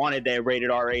they wanted their rated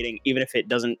R rating, even if it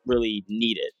doesn't really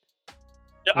need it.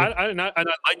 Yeah, I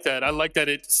like that. I like that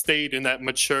it stayed in that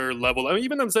mature level. I mean,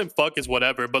 even them saying fuck is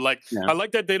whatever, but like, I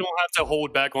like that they don't have to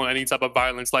hold back on any type of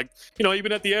violence. Like, you know,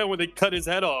 even at the end when they cut his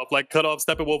head off, like cut off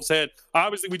Steppenwolf's head.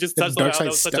 Obviously, we just touched on how that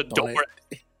was such a dope.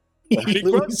 You're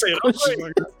not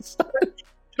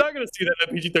gonna see that in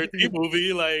a PG-13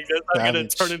 movie. Like, that's not gonna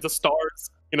turn into stars.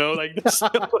 You know, like.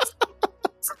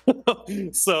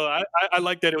 So I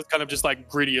like that it was kind of just like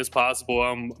gritty as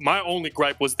possible. My only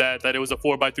gripe was that it was a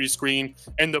 4:3 screen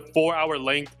and the 4-hour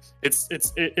length.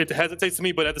 It hesitates to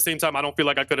me, but at the same time, I don't feel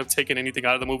like I could have taken anything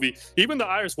out of the movie. Even the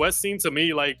Iris West scene to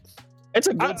me, like it's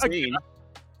a good scene.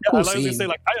 I was gonna say,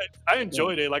 like, I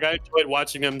enjoyed it. Like, I enjoyed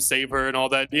watching him save her and all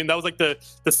that. And that was like the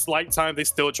slight time they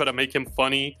still try to make him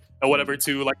funny or whatever,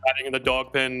 too, like hiding in the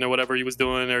dog pen or whatever he was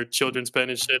doing, or children's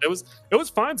pen and shit. It was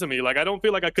fine to me. Like, I don't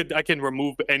feel like I can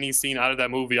remove any scene out of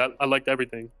that movie. I liked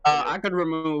everything. I could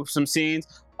remove some scenes.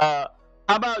 How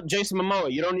about Jason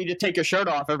Momoa? You don't need to take your shirt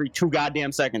off every 2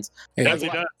 goddamn seconds. Yes, he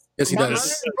does. Yes, he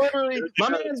does. My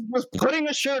man was putting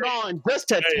a shirt on just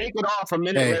to take it off a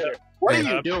minute later. What are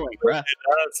you doing, bro?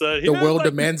 The world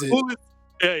demands it.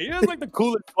 Yeah, he has like the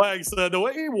coolest flag, son. The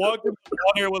way he walked in the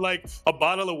water with like a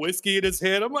bottle of whiskey in his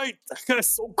hand, I'm like, that guy's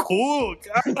so cool.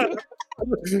 God. I'm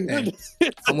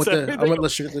with the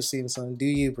shirtless scene, son. Do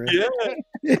you, bro?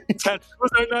 Yeah. Tattoos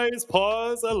are nice.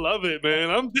 Pause. I love it, man.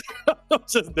 I'm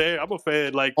just there. I'm a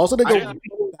fan. Like, also to go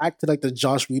back to like the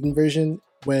Joss Whedon version,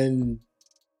 when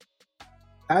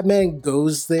Batman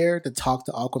goes there to talk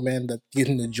to Aquaman to get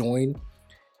him to join,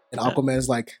 and Aquaman's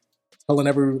like telling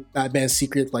every Batman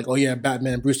secret, like, oh yeah,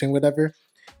 Batman, Bruce Wayne, whatever.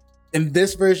 In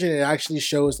this version, it actually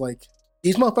shows like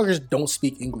these motherfuckers don't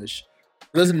speak English.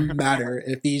 It doesn't matter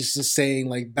if he's just saying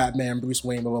like Batman, Bruce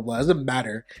Wayne, blah blah blah. It doesn't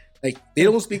matter. Like they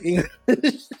don't speak English.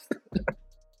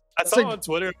 I saw on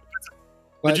Twitter.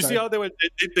 Did you see how they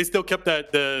still kept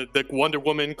that the Wonder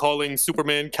Woman calling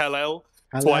Superman Kal-El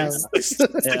twice?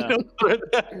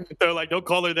 They're like, don't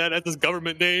call her that. That's his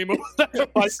government name. I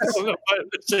was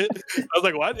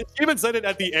like, what? She even said it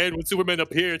at the end when Superman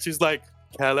appeared. She's like,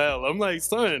 Kal-El. I'm like,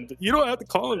 son, you don't have to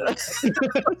call him that.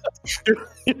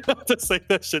 You don't have to say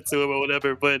that shit to him or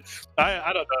whatever. But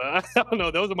I don't know. I don't know.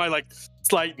 Those are my like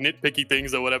slight nitpicky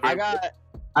things or whatever. I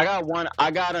got one.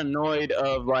 I got annoyed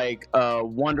of like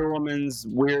Wonder Woman's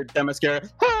weird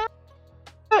Themyscira.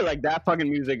 Like that fucking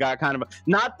music got kind of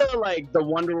not the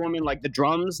Wonder Woman, like the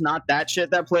drums, not that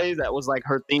shit that plays. That was like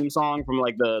her theme song from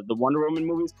like the Wonder Woman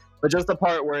movies, but just the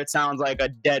part where it sounds like a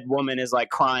dead woman is like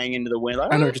crying into the wind.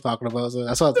 Like, I know what you're talking about. So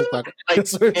that's what I was talking.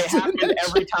 Like it happened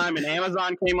every time an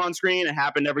Amazon came on screen. It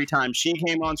happened every time she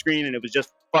came on screen, and it was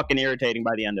just fucking irritating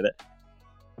by the end of it.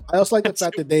 I also like the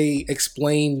fact that they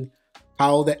explain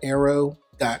how the arrow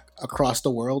got across the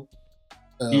world.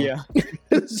 Yeah.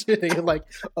 Like,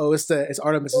 oh, it's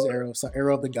Artemis's arrow. It's the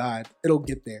arrow of the god. It'll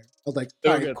get there. I was like,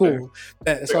 all right, cool.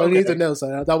 That's all I need to know.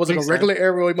 So that wasn't a regular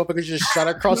arrow. Motherfucker just shot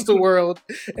across the world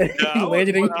and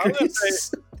landed in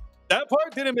Greece. That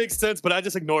part didn't make sense, but I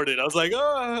just ignored it. I was like,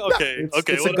 oh, okay,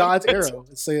 okay. It's a god's arrow.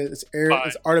 It's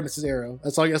Artemis's arrow.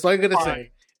 That's all I'm gonna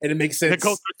say. And it makes sense. It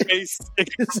goes through space. It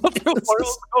goes through the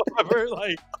world, whatever.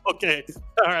 Like, okay,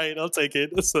 all right, I'll take it.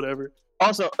 It's whatever.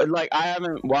 Also, like, I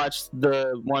haven't watched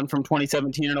the one from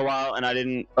 2017 in a while, and I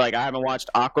haven't watched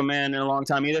Aquaman in a long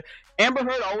time either. Amber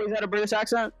Heard always had a British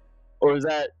accent, or is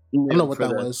that? I don't know what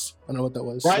that was. I don't know what that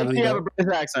was. Why did she have a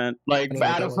British accent? Like,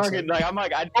 out of fucking, like, I'm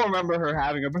like, I don't remember her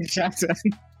having a British accent.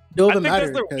 It doesn't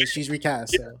matter because she's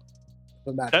recast. So.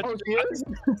 Oh, she is?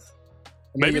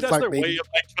 Maybe that's their way of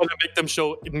like trying to make them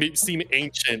seem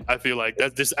ancient. I feel like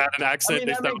that's just add an accent. I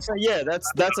mean,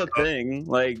 that's a thing.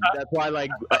 Like that's why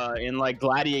like in like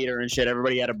Gladiator and shit,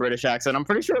 everybody had a British accent. I'm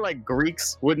pretty sure like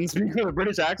Greeks wouldn't speak with a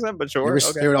British accent, but sure,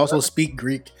 they would also speak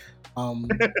Greek.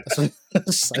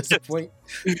 That's the point.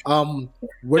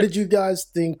 What did you guys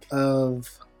think of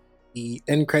the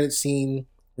end credit scene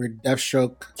where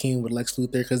Deathstroke came with Lex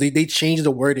Luthor? Because they changed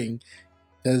the wording.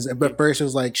 Because at first it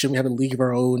was like, shouldn't we have a league of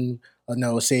our own?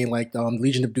 No, saying like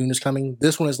Legion of Doom is coming.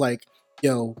 This one is like,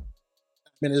 yo,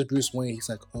 man, is Bruce Wayne. He's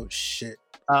like, oh shit.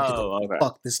 Okay.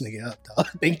 Fuck this nigga up, dog.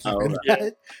 Thank you for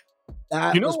that.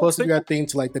 That was supposed to be our thing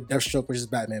to like the Deathstroke versus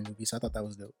Batman movie, so I thought that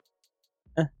was dope.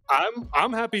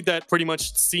 I'm happy that pretty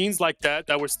much scenes like that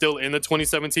were still in the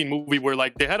 2017 movie where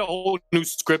like they had a whole new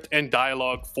script and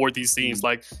dialogue for these scenes.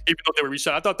 Like even though they were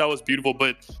reshot, I thought that was beautiful.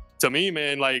 But to me,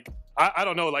 man, like I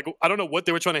don't know, like I don't know what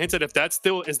they were trying to hint at. If that's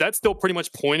still is that still pretty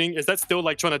much pointing? Is that still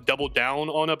like trying to double down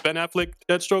on a Ben Affleck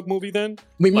Deathstroke movie? Then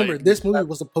remember, this movie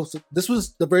was supposed to. This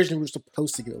was the version we were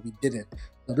supposed to get. We didn't.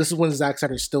 So this is when Zack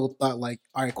Snyder still thought like,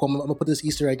 all right, cool. I'm gonna put this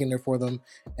Easter egg in there for them,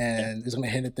 and it's gonna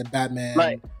hint at the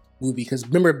Batman. Movie, because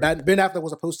remember Ben Affleck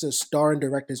was supposed to star and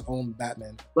direct his own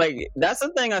Batman. Like that's the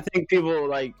thing. I think people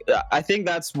like. I think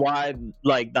that's why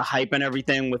like the hype and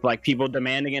everything with like people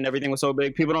demanding and everything was so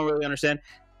big. People don't really understand.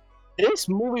 This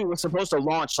movie was supposed to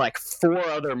launch like 4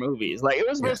 other movies. Like it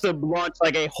was supposed to launch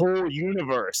like a whole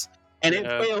universe, and it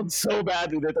failed so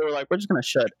badly that they were like, "We're just gonna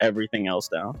shut everything else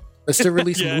down." But still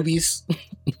releasing movies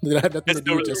that have nothing to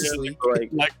do with Justice League.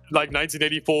 Like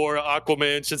 1984,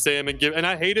 Aquaman, Shazam, and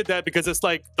I hated that because it's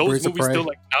like those movies still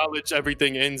acknowledge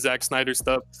everything in Zack Snyder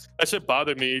stuff. That shit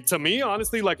bothered me. To me,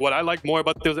 honestly, like what I liked more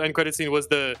about those end credit scene was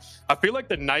I feel like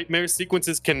the nightmare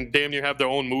sequences can damn near have their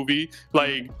own movie.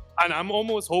 Like. And I'm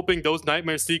almost hoping those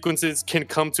nightmare sequences can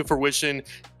come to fruition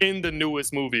in the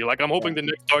newest movie. Like, I'm hoping the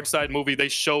next Darkseid movie, they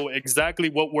show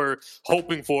exactly what we're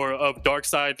hoping for of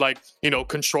Darkseid, like, you know,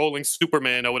 controlling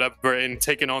Superman or whatever and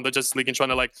taking on the Justice League and trying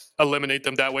to, like, eliminate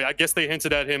them that way. I guess they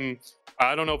hinted at him.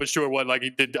 I don't know if it's true or what. Like,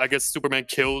 he did. I guess Superman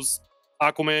kills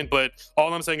Aquaman, but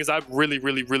all I'm saying is I really,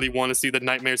 really, really want to see the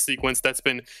nightmare sequence that's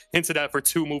been hinted at for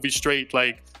 2 movies straight.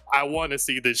 Like, I want to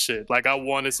see this shit. Like, I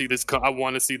want to see this. I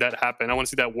want to see that happen. I want to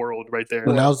see that world right there.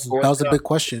 Well, that was a big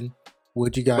question.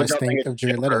 What do you guys think of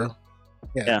Jared Leto?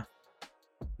 Yeah.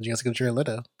 What do you guys think of Jared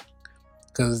Leto?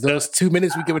 Because those 2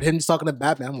 minutes we get with him just talking to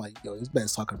Batman, I'm like, yo, this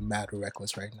man's talking mad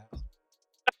reckless right now.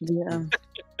 Yeah.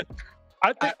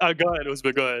 I think, go ahead. It was,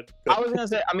 but go ahead. I was gonna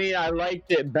say, I mean, I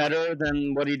liked it better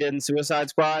than what he did in Suicide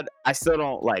Squad. I still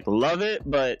don't like love it,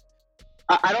 but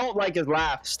I don't like his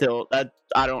laugh still. That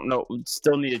I don't know.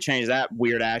 Still need to change that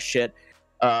weird ass shit.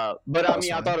 But I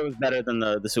mean, I thought it was better than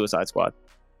the Suicide Squad.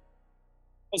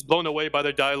 I was blown away by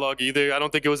their dialogue either. I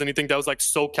don't think it was anything that was like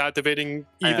so captivating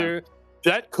either.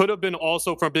 That could have been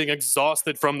also from being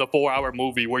exhausted from the 4-hour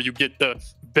movie where you get the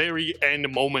very end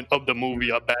moment of the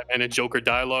movie of Batman and Joker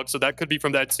dialogue. So that could be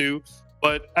from that too.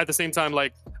 But at the same time,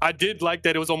 like, I did like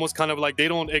that it was almost kind of like they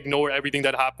don't ignore everything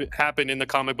that happened in the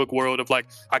comic book world of like,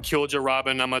 I killed your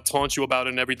Robin, I'm gonna taunt you about it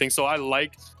and everything. So I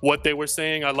like what they were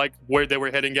saying. I like where they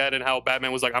were heading at and how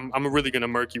Batman was like, I'm really gonna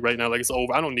murk you right now. Like, it's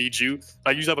over. I don't need you.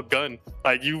 Like, you just have a gun.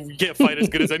 Like, you can't fight as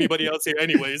good as anybody else here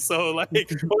anyway. So like, what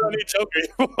do I need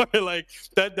Joker for? Like,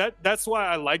 that's why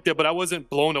I liked it, but I wasn't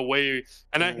blown away.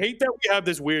 And I hate that we have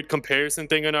this weird comparison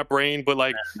thing in our brain, but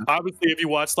like, obviously if you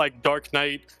watch like Dark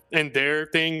Knight and their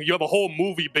thing, you have a whole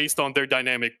movie based on their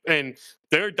dynamic, and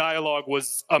their dialogue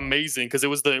was amazing because it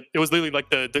was literally like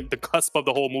the cusp of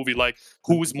the whole movie, like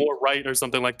who's more right or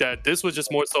something like that. This was just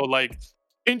more so like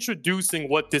introducing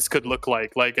what this could look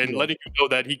like and letting you know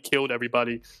that he killed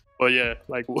everybody. But yeah,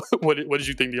 like what did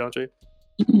you think, DeAndre?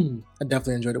 I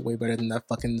definitely enjoyed it way better than that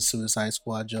fucking Suicide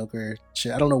Squad Joker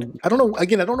shit. I don't know.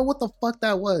 Again, I don't know what the fuck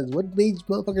that was. What made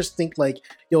motherfuckers think like,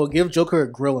 yo, give Joker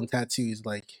a grill and tattoos?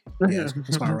 Like, yeah,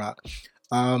 it's my rock.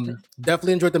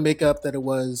 Definitely enjoyed the makeup that it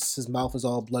was. His mouth was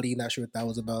all bloody. Not sure what that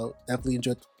was about. Definitely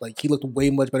enjoyed, like, he looked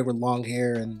way much better with long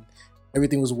hair and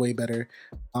everything was way better.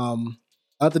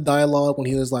 At the dialogue when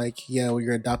he was like, yeah, well,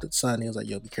 your adopted son, he was like,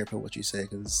 yo, be careful what you say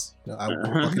because, you know, I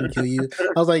will fucking kill you.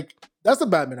 I was like, that's the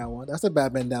Batman I want. That's the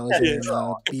Batman that was in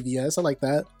BVS. I like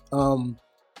that.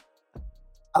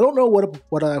 I don't know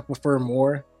what I prefer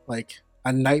more, like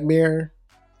a Nightmare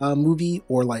movie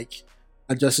or like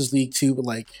Justice League 2, but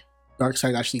like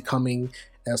Darkseid actually coming,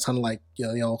 and it's kind of like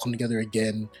they all come together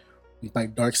again.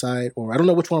 Like Darkseid, or I don't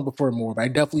know which one I prefer more, but I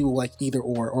definitely will like either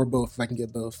or both if I can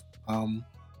get both. I don't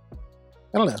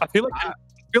know. I feel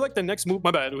like the next movie.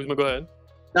 My bad. Go ahead.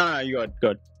 No, you go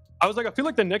ahead. I was like, I feel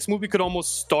like the next movie could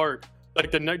almost start like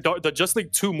the Justice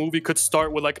League 2 movie could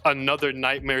start with like another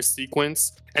nightmare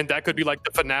sequence, and that could be like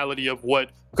the finality of what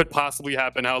could possibly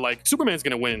happen. How like Superman's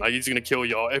gonna win, like he's gonna kill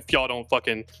y'all if y'all don't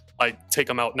fucking like take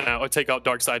him out now, or take out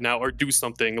Darkseid now, or do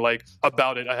something like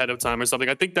about it ahead of time or something.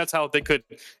 I think that's how they could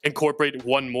incorporate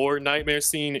one more nightmare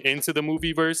scene into the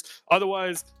movie verse.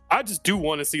 Otherwise, I just do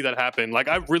want to see that happen. Like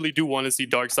I really do want to see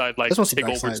Darkseid like take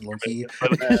over Superman.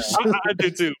 I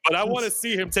do too, but I want to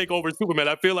see him take over Superman.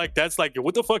 I feel like that's like,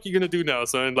 what the fuck are you gonna do now,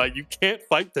 son? Like you can't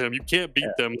fight them, you can't beat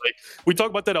them. Like we talked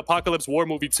about that Apocalypse War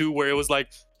movie too, where it was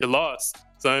like you lost,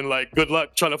 son. Like good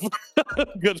luck trying to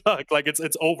good luck. Like it's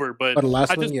over. But the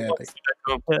last I one, just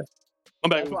I'm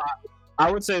back. I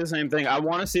would say the same thing. I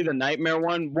want to see the Nightmare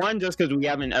one just because we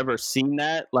haven't ever seen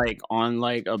that like on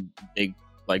like a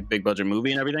big budget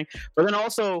movie and everything. But then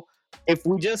also, if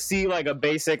we just see like a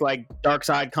basic like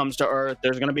Darkseid comes to Earth,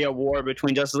 there's going to be a war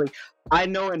between Justice League. I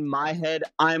know in my head,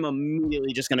 I'm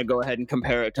immediately just going to go ahead and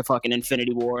compare it to fucking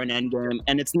Infinity War and Endgame,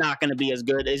 and it's not going to be as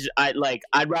good as I'd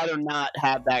rather not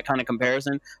have that kind of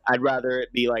comparison. I'd rather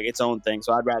it be like its own thing.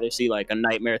 So I'd rather see like a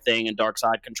Nightmare thing and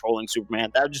Darkseid controlling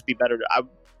Superman. That would just be better.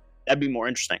 That'd be more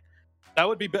interesting. That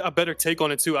would be a better take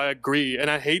on it too. I agree, and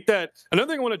I hate that.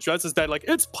 Another thing I want to address is that like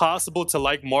it's possible to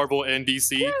like Marvel and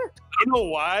DC. Yeah. I don't know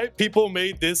why people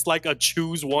made this like a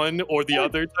choose one or the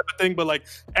other type of thing, but like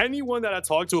anyone that I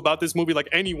talk to about this movie, like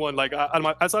anyone, like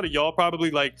outside of y'all,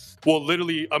 probably like will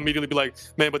literally immediately be like,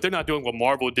 man, but they're not doing what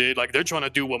Marvel did. Like they're trying to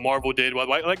do what Marvel did.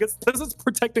 Like this is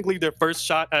technically their first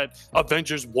shot at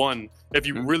Avengers 1. If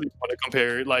you really want to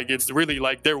compare it, like it's really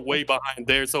like they're way behind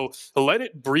there. So let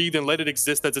it breathe and let it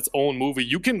exist as its own movie.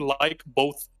 You can like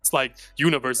both like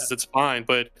universes, it's fine.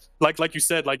 But like you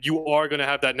said, like you are gonna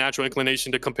have that natural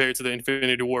inclination to compare it to the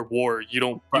Infinity War. You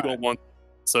don't want.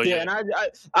 So yeah, and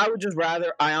I would just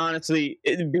rather, I honestly,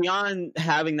 beyond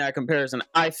having that comparison,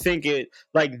 I think it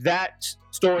like that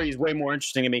story is way more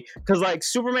interesting to me because like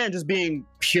Superman just being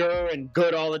pure and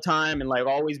good all the time and like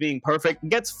always being perfect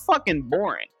gets fucking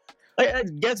boring. Like,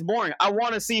 it gets boring. I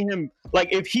want to see him, like,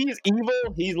 if he's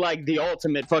evil, he's like the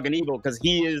ultimate fucking evil because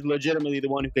he is legitimately the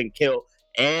one who can kill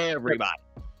everybody.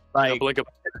 Like,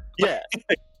 yeah.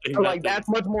 So, like, that's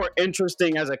much more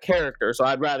interesting as a character, so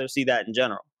I'd rather see that in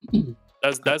general.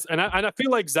 And I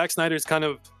feel like Zack Snyder's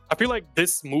I feel like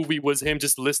this movie was him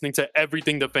just listening to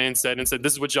everything the fans said and said,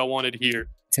 this is what y'all wanted here.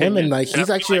 Him and like he's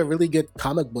actually a really good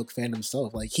comic book fan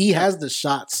himself. Like he has the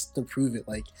shots to prove it.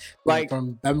 Like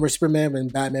from Batman Superman when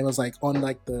Batman was like on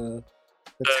like the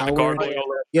tower,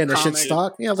 and the shit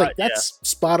stock. Yeah, I was like, that's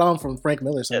spot on from Frank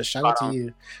Miller. So shout out to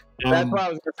you. That's what I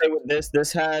was gonna say with this.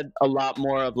 This had a lot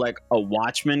more of like a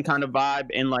Watchmen kind of vibe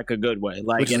in like a good way.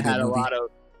 Like it had a lot of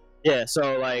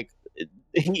So like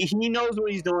he knows what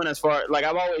he's doing as far like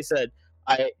I've always said.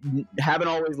 I haven't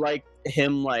always liked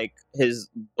him, like the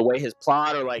way his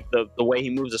plot or like the way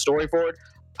he moves the story forward.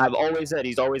 I've always said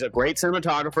he's always a great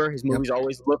cinematographer. His movies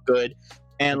always look good,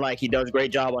 and like he does a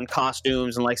great job on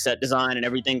costumes and like set design and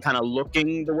everything, kind of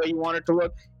looking the way you want it to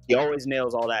look. He always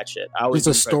nails all that shit. It's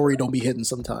a story don't be hidden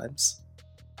sometimes.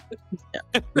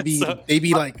 They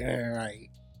be like, all right.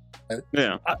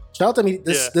 Yeah. Shout out to me.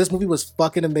 This movie was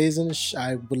fucking amazing.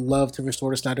 I would love to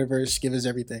restore the Snyderverse. Give us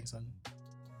everything, son.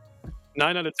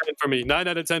 9 out of 10 for me. 9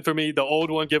 out of 10 for me. The old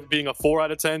one being a 4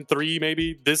 out of 10, 3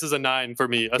 maybe. This is a 9 for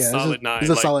me. Solid 9. This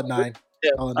is a solid 9.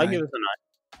 Yeah, I give it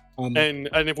a 9.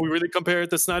 And if we really compare it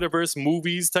to Snyderverse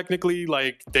movies, technically,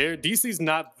 like DC's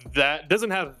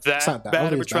doesn't have that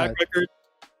bad of a track record.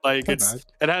 Like it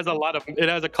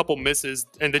has a couple misses,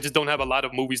 and they just don't have a lot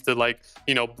of movies to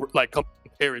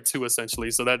compare it to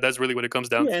essentially. So that's really what it comes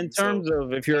down to. In terms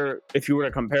of if you were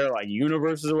to compare like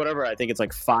universes or whatever, I think it's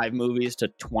like 5 movies to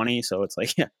 20. So it's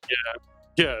like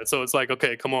yeah. So it's like,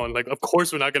 okay, come on. Like, of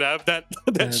course we're not gonna have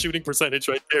that shooting percentage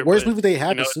right there. Worst movie they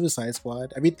had was Suicide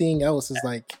Squad. Everything else is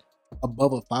like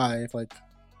above a 5. Like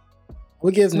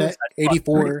we'll give that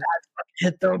 84.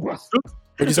 Hit though, bro.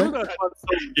 What'd you say?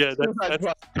 Yeah, that's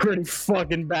pretty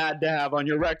fucking bad to have on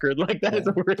your record. Like that is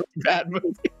a really bad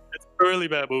movie. It's a really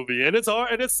bad movie, and it's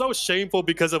hard, and it's so shameful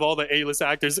because of all the A-list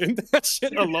actors in that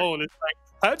shit alone. It's like,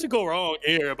 how'd you go wrong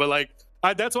here? But like,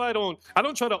 that's why I don't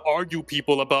try to argue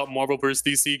people about Marvel versus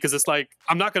DC because it's like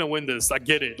I'm not gonna win this. I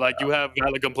get it. Like you have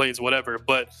valid complaints, whatever,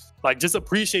 but like just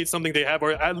appreciate something they have,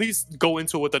 or at least go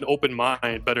into it with an open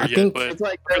mind. But it's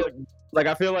like like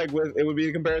I feel like it would be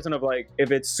the comparison of like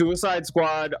if it's Suicide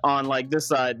Squad on like this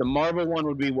side, the Marvel one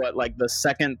would be what, like the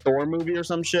second Thor movie or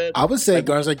some shit. I would say like,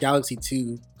 Guardians of the Galaxy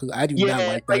 2 because I do not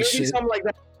like that shit. Something like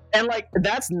that. And like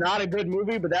that's not a good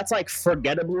movie, but that's like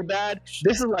forgettably bad.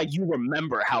 This is like you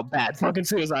remember how bad fucking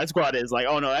Suicide Squad is. Like,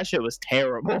 oh no, that shit was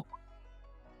terrible.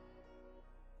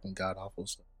 God awful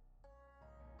stuff.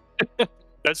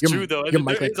 That's true though.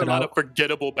 There is a lot of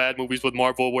forgettable bad movies with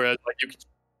Marvel, whereas like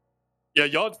yeah,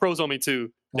 y'all froze on me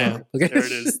too. Damn, okay. There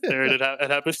it is. There it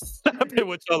happens. Happened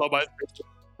with y'all on my screen.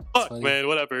 Fuck, man.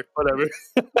 Whatever.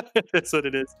 That's what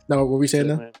it is. No, what were we saying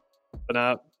now? But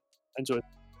I enjoy it.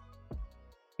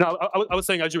 No, I was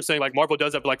saying, as you were saying, like Marvel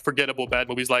does have like forgettable bad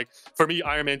movies. Like for me,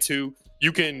 Iron Man 2,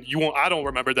 I don't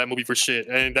remember that movie for shit,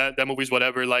 and that movie's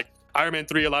whatever. Like Iron Man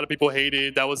 3, a lot of people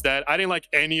hated. That was that. I didn't like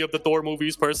any of the Thor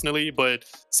movies personally, but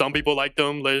some people liked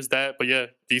them. There's that. But yeah,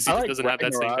 DC doesn't have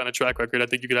that same kind of track record. I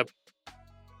think you could have.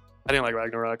 I didn't like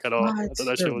Ragnarok at all. I thought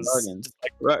that shit was just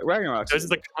like Ragnarok. This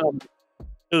is a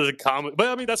comedy, but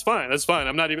I mean that's fine.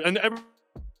 I'm not even. And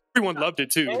everyone loved it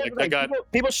too. Like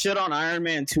people shit on Iron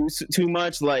Man 2 too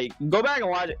much. Like go back and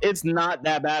watch it. It's not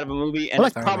that bad of a movie, and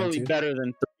it's probably better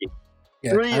than 3.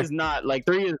 Yeah, 3 is not like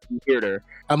 3 is weirder.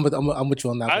 I'm with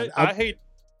you on that.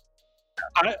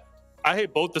 I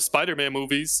hate both the Spider-Man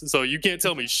movies, so you can't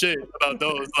tell me shit about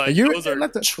those. Like those are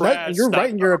trash. You're right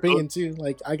in your opinion too.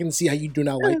 Like I can see how you do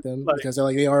not like them because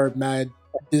they are mad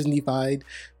Disney-fied.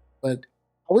 But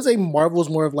I would say Marvel's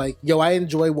more of like, yo, I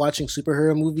enjoy watching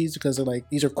superhero movies because they're like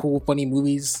these are cool, funny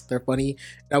movies. They're funny.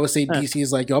 And I would say DC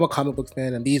is like, yo, I'm a comic book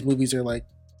fan, and these movies are like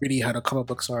really how the comic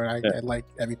books are. I like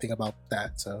everything about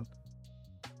that. So.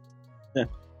 Yeah.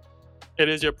 It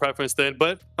is your preference then,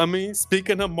 but I mean,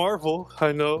 speaking of Marvel,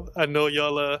 I know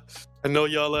y'all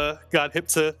got hip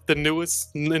to the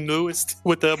newest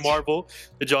with the Marvel.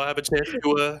 Did y'all have a chance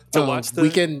to watch the? We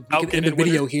can end the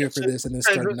video here for this and then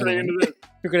start another one.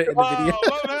 You're gonna end the video.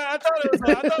 Oh man, I thought it was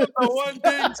a one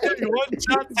thing, one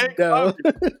shot take. No.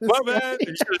 My man,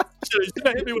 you should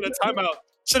have hit me with a timeout.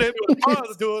 Should have hit me with a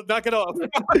pause, dude. Knock it off.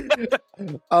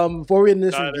 Before we end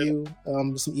this review,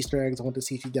 some Easter eggs I want to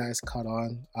see if you guys caught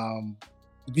on.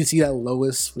 Did you see that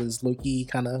Lois was low-key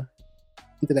kind of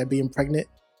into that being pregnant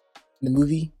in the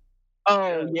movie?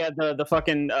 Oh yeah, the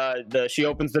fucking she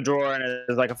opens the drawer and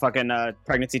it's like a fucking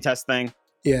pregnancy test thing.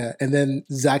 Yeah, and then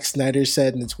Zack Snyder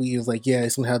said in the tweet, he was like, yeah,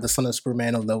 he's gonna have the son of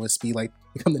Superman and Lois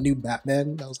become the new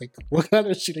Batman. I was like, what kind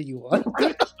of shit are you on?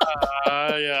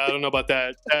 Yeah, I don't know about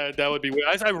that. That would be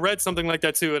weird. I read something like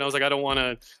that too, and I was like,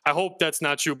 I hope that's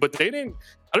not true. But I don't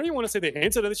even want to say they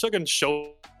hinted at it and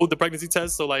showed the pregnancy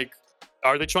test. So like,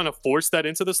 are they trying to force that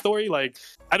into the story? Like,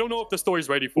 I don't know if the story's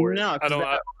ready for it. No,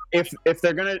 if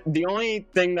they're gonna, the only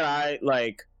thing that I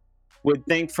like would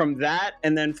think from that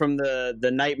and then from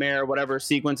the nightmare whatever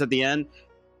sequence at the end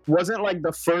wasn't like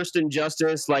the first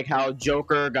Injustice, like how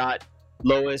Joker got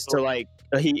Lois to like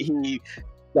he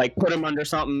like put him under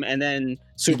something and then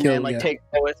Superman takes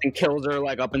Lois and kills her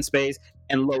like up in space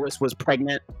and Lois was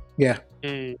pregnant. Yeah,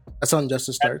 that's how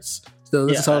Injustice starts. So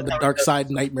this is how the Dark Side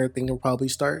nightmare thing will probably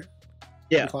start.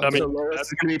 Yeah, so Lois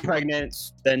is gonna be pregnant,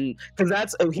 then because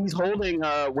that's he's holding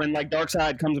when like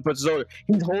Darkseid comes and puts his over,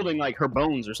 he's holding like her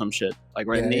bones or some shit, like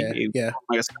like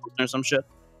a skeleton or some shit.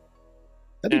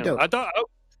 That'd be dope.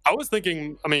 I was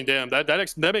thinking, I mean, damn, that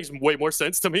makes way more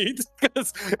sense to me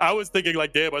because I was thinking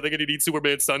like, damn, are they gonna need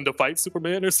Superman's son to fight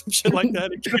Superman or some shit like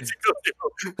that?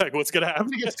 Like, what's gonna happen?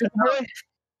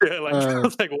 Yeah, like I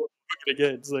was like, what are we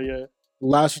gonna get? So yeah.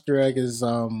 Last Easter egg is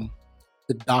the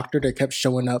doctor that kept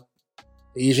showing up.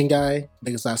 The Asian guy, I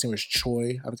think his last name was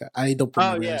Choi. I don't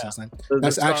remember his last name.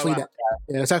 That's actually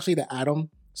the Atom.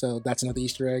 So that's another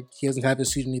Easter egg. He doesn't have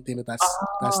his suit or anything, but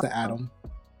that's the Atom.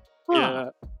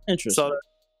 Yeah, interesting.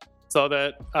 So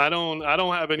that I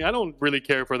don't really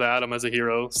care for the Atom as a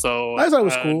hero. So I thought it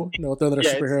was cool. Throw another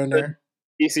superhero in there.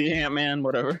 DC Ant-Man,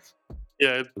 whatever.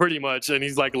 Yeah, pretty much, and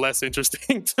he's like less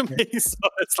interesting to me. So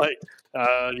it's like,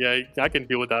 I can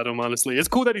deal without him. Honestly, it's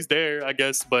cool that he's there, I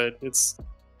guess, but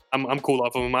I'm cool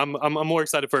off of him. I'm more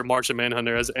excited for Martian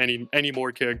Manhunter as any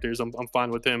more characters. I'm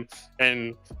fine with him,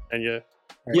 and yeah.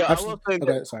 Right. Yeah, I will say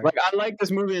that, like I like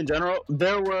this movie in general.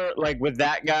 There were like with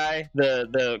that guy,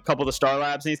 the couple of the Star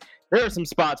Lab scenes. There are some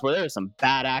spots where there's some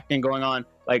bad acting going on.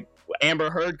 Like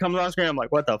Amber Heard comes on screen. I'm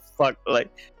like, what the fuck?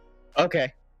 Like,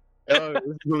 okay, this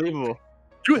is believable.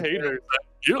 You hate her.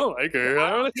 You don't like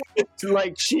her.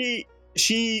 Like she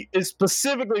is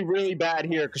specifically really bad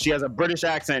here because she has a British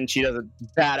accent and she does a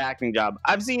bad acting job.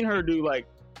 I've seen her do like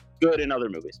good in other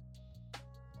movies.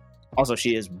 Also,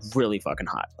 she is really fucking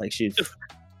hot. Like she's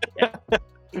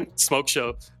Smoke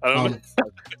show. I don't know.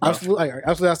 Absolutely,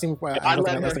 I've seen. I'd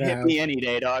let her hit me any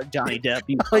day, dog. Johnny Depp,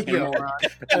 you fucking moron.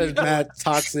 That is mad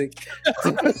toxic.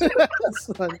 Why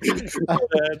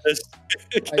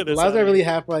does I really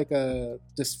have like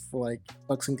just for like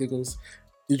fucks and giggles?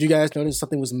 Did you guys notice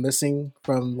something was missing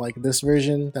from like this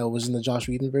version that was in the Joss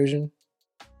Whedon version?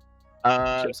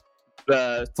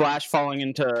 The Flash falling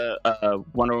into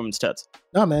Wonder Woman's tits.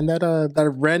 No, man,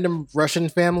 that random Russian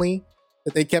family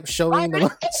that they kept showing in the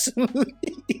last movie.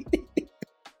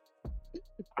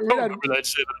 I don't remember that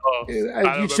shit at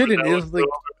all. You shouldn't. It was like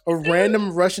a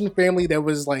random Russian family that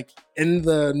was like in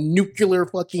the nuclear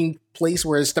fucking place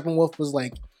where Steppenwolf was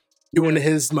like doing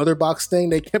his mother box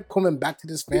thing. They kept coming back to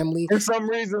this family. For some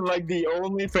reason, like the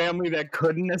only family that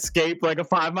couldn't escape like a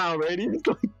 5-mile radius.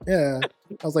 Yeah.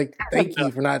 I was like, thank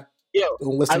you for not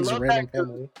listening to random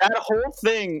family. That whole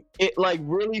thing, it like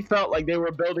really felt like they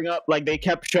were building up, like they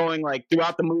kept showing like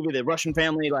throughout the movie the Russian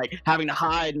family like having to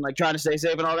hide and like trying to stay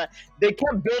safe and all that. They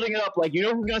kept building it up like, you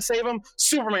know who's gonna save them?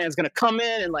 Superman's gonna come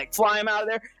in and like fly him out of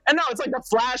there. And now it's like the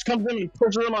Flash comes in and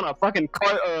pushes him on a fucking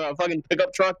cart or a fucking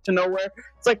pickup truck to nowhere.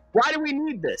 It's like, why do we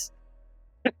need this?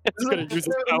 It's gonna use his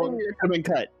power. Been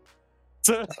cut.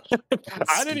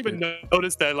 I didn't even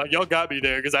notice that. Like, y'all got me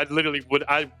there because I literally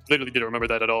didn't remember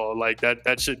that at all. Like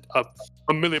that shit a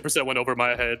 1,000,000% went over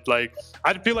my head. Like,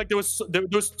 I feel like there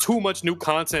was too much new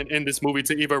content in this movie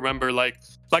to even remember. Like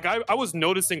I was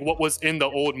noticing what was in the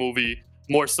old movie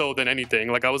more so than anything.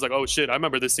 Like, I was like, oh shit, I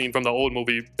remember this scene from the old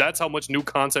movie. That's how much new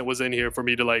content was in here for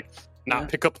me to like not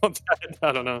pick up on that.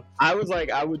 I don't know. I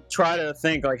would try to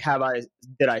think like,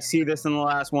 did I see this in the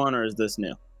last one or is this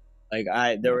new? Like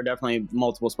there were definitely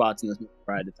multiple spots in this movie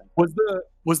where I had to think.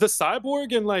 Was the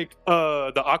Cyborg and like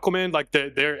the Aquaman like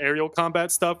their aerial combat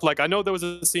stuff? Like, I know there was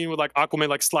a scene with like Aquaman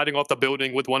like sliding off the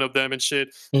building with one of them and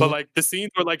shit. Mm-hmm. But like the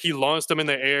scenes where like he launched him in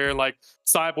the air and like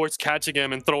Cyborg's catching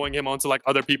him and throwing him onto like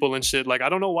other people and shit. Like, I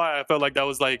don't know why I felt like that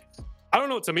was like, I don't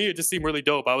know. To me, it just seemed really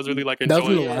dope. I was really like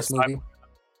enjoying the last movie.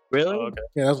 Really? Oh, okay.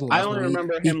 Yeah, I only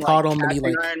remember him like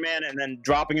catching Iron Man and then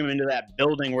dropping him into that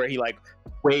building where he like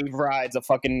wave rides a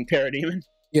fucking parademon.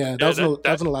 Yeah, that was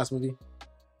in the last movie.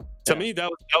 To me, that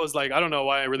was like, I don't know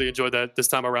why I really enjoyed that this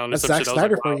time around. That's Zack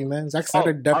Snyder for you, man. Zack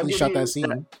Snyder definitely shot that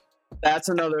scene. That's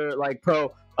another like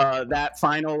pro. That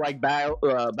final like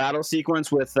battle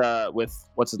sequence with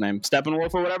what's his name,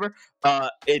 Steppenwolf or whatever.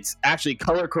 It's actually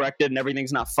color corrected and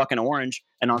everything's not fucking orange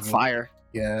and on fire.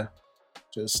 Yeah.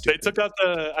 They took out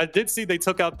I did see they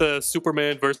took out the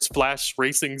Superman versus Flash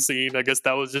racing scene. I guess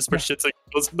that was just for shits and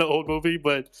giggles in the old movie,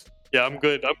 but yeah, I'm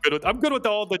good with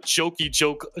all the jokey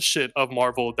joke shit of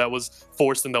Marvel that was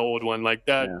forced in the old one. Like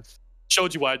that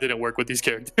showed you why it didn't work with these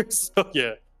characters. So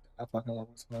yeah. I fucking love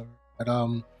it. But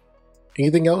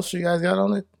anything else you guys got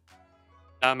on it?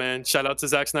 Nah, man. Shout out to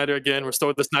Zack Snyder again.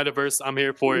 Restore the Snyderverse. I'm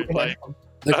here for it. Like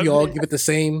you all give it the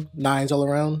same 9s all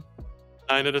around.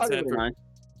 9 out of 10.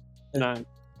 9.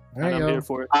 Right, I'm here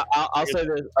for it. I'll say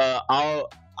this.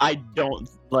 I don't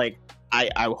like.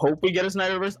 I hope we get a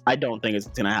Snyderverse. I don't think it's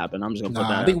gonna happen. I'm just gonna put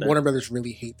that. I think Warner Brothers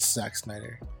really hates Zack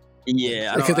Snyder.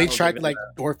 Yeah, because they tried to like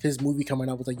dwarf his movie coming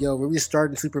up. Was like, yo, we're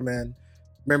restarting Superman.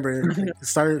 Remember,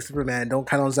 started Superman. Don't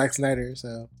count on Zack Snyder.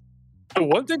 So.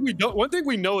 One thing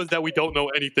we know is that we don't know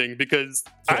anything because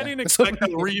I didn't expect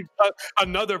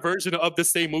another version of the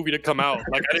same movie to come out.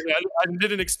 Like I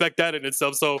didn't expect that in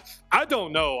itself. So I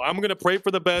don't know. I'm gonna pray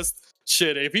for the best.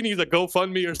 Shit, if he needs a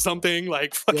GoFundMe or something,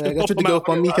 like fucking I got you to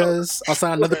GoFundMe because I'll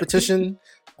sign another petition.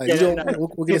 Like,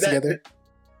 we'll get it together.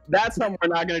 That's something we're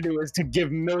not going to do is to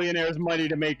give millionaires money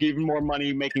to make even more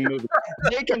money making movies.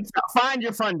 They can find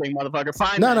your funding,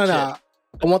 motherfucker. No. I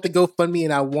want the GoFundMe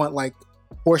and I want like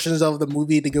portions of the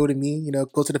movie to go to me,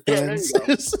 go to the fans.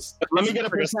 Let me get a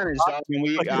percentage, dog.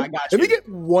 I got you. Let me get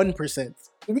 1%.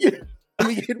 Let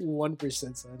me get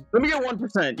 1%, son. Let me get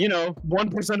 1%.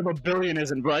 1% of $1 billion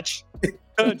isn't much. Give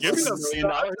me $1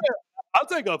 million. I'll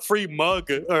take a free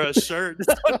mug or a shirt.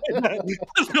 I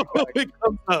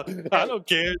don't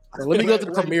care. So let me go to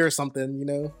the premiere or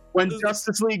something, When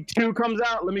Justice League 2 comes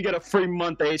out, let me get a free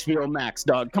month of HBO Max,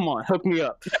 dog. Come on, hook me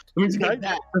up. Let me just get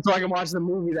that so I can watch the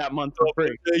movie that month for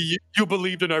free. You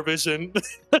believed in our vision.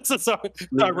 That's our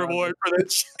reward for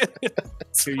that shit.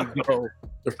 Here you go.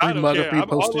 The free mug, a free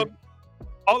poster.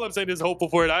 All I'm saying is hopeful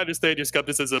for it. I understand your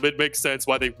skepticism. It makes sense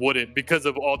why they wouldn't because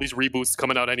of all these reboots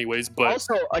coming out anyways. But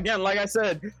also, again, like I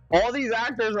said, all these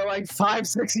actors are like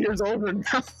 5-6 years older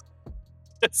now.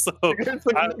 So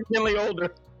significantly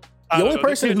older. The only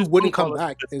person who wouldn't come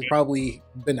back is probably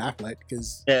Ben Affleck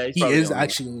because he is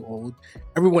actually old.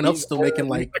 Everyone else still making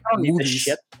like movies.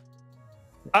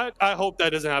 I hope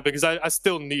that doesn't happen because I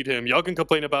still need him. Y'all can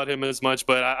complain about him as much,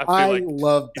 but I feel I like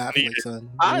love Batfleck, son.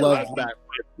 I love Batfleck.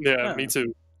 Yeah, me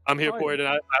too. I'm here for it,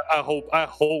 and I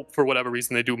hope for whatever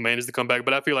reason they do manage to come back.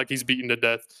 But I feel like he's beaten to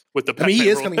death with the. I mean, he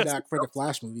is coming back for the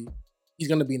Flash movie. He's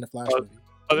gonna be in the Flash movie.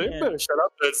 Oh, they better shut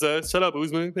up, shut up,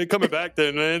 Usman. They're coming back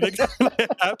then, man. They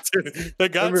have to. They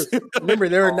got to. Remember,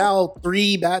 there are now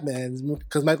 3 Batmans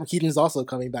because Michael Keaton's also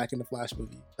coming back in the Flash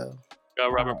movie. So.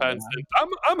 Got Robert Pattinson.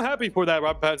 I'm happy for that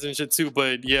Robert Pattinson shit too,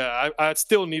 but yeah, I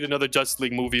still need another Justice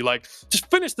League movie. Like, just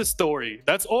finish the story.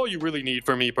 That's all you really need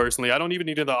for me personally. I don't even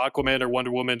need another Aquaman or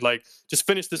Wonder Woman. Like, just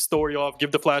finish the story off. Give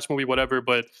the Flash movie whatever,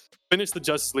 but finish the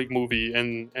Justice League movie,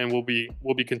 and we'll be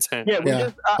content.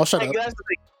 Yeah, I'll shut up.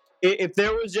 If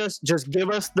there was just give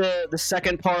us the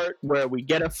second part where we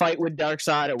get a fight with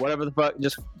Darkseid or whatever the fuck,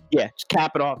 just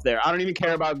cap it off there. I don't even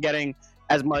care about getting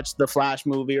as much the Flash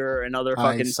movie or another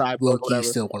fucking Cyborg. I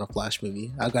still want a Flash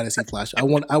movie. I gotta see Flash. I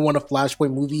want a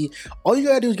Flashpoint movie. All you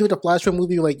gotta do is give it a Flashpoint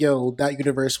movie. Like, yo, that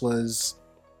universe was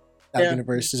that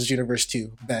universe. This is universe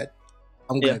 2. Bet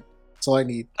I'm good. That's all I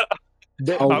need.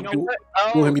 Don't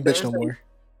hit me, bitch, no more.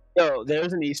 Yo,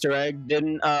 there's an Easter egg.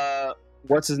 Didn't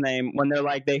what's his name? When they're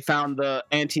like they found the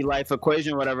anti-life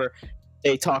equation, whatever.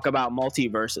 They talk about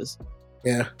multiverses.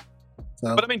 Yeah.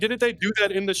 So. But I mean, didn't they do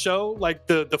that in the show? Like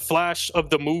the Flash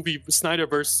of the movie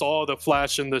Snyderverse saw the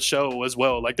Flash in the show as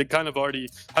well. Like they kind of already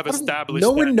have established.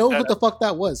 No one knows what the fuck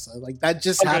that was. Like that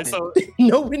just happened. So,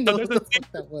 no one knows what the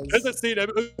fuck that was.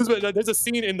 There's a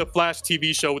scene in the Flash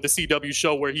TV show with the CW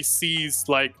show where he sees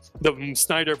like the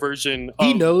Snyder version.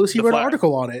 He knows. He wrote an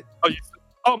article on it.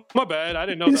 Oh, my bad. I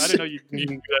didn't know. I didn't know you can do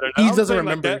that. Or not. He doesn't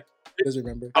remember. He doesn't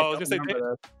remember. I was gonna say.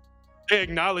 They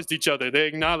acknowledged each other. They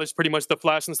acknowledged pretty much the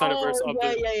Flash and Snyderverse.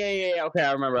 Yeah. Okay,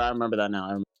 I remember that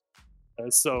now.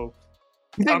 So,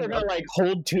 you think they're gonna like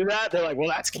hold to that? They're like, well,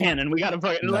 that's canon. We gotta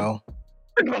fucking no.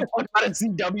 We're gonna fuck out a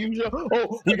CW show.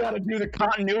 Oh, we gotta do the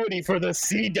continuity for the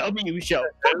CW show.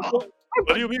 What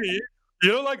do you mean?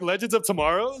 You don't like Legends of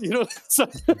Tomorrow? You know,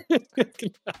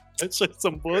 that's just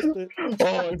some bullshit.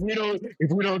 Oh, if we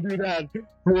don't do that,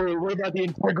 what about the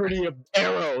integrity of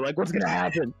Arrow? Like, what's gonna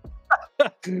happen?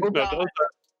 No,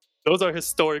 those are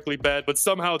historically bad, but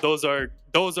somehow those are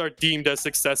deemed as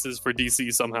successes for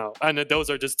DC somehow, and those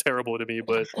are just terrible to me.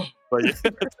 But yeah.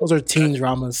 Those are teen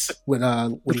dramas with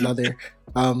leather.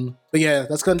 But yeah,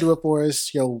 that's gonna do it for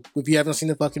us. Yo, if you haven't seen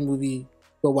the fucking movie,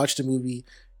 go watch the movie.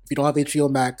 If you don't have HBO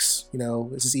Max,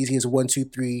 it's as easy as 1, 2,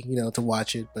 3, to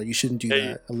watch it, but you shouldn't do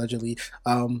that allegedly.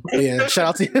 But yeah,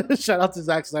 shout out to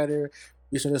Zack Snyder,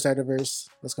 Snyderverse.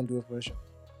 That's gonna do it for us.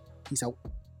 Peace out.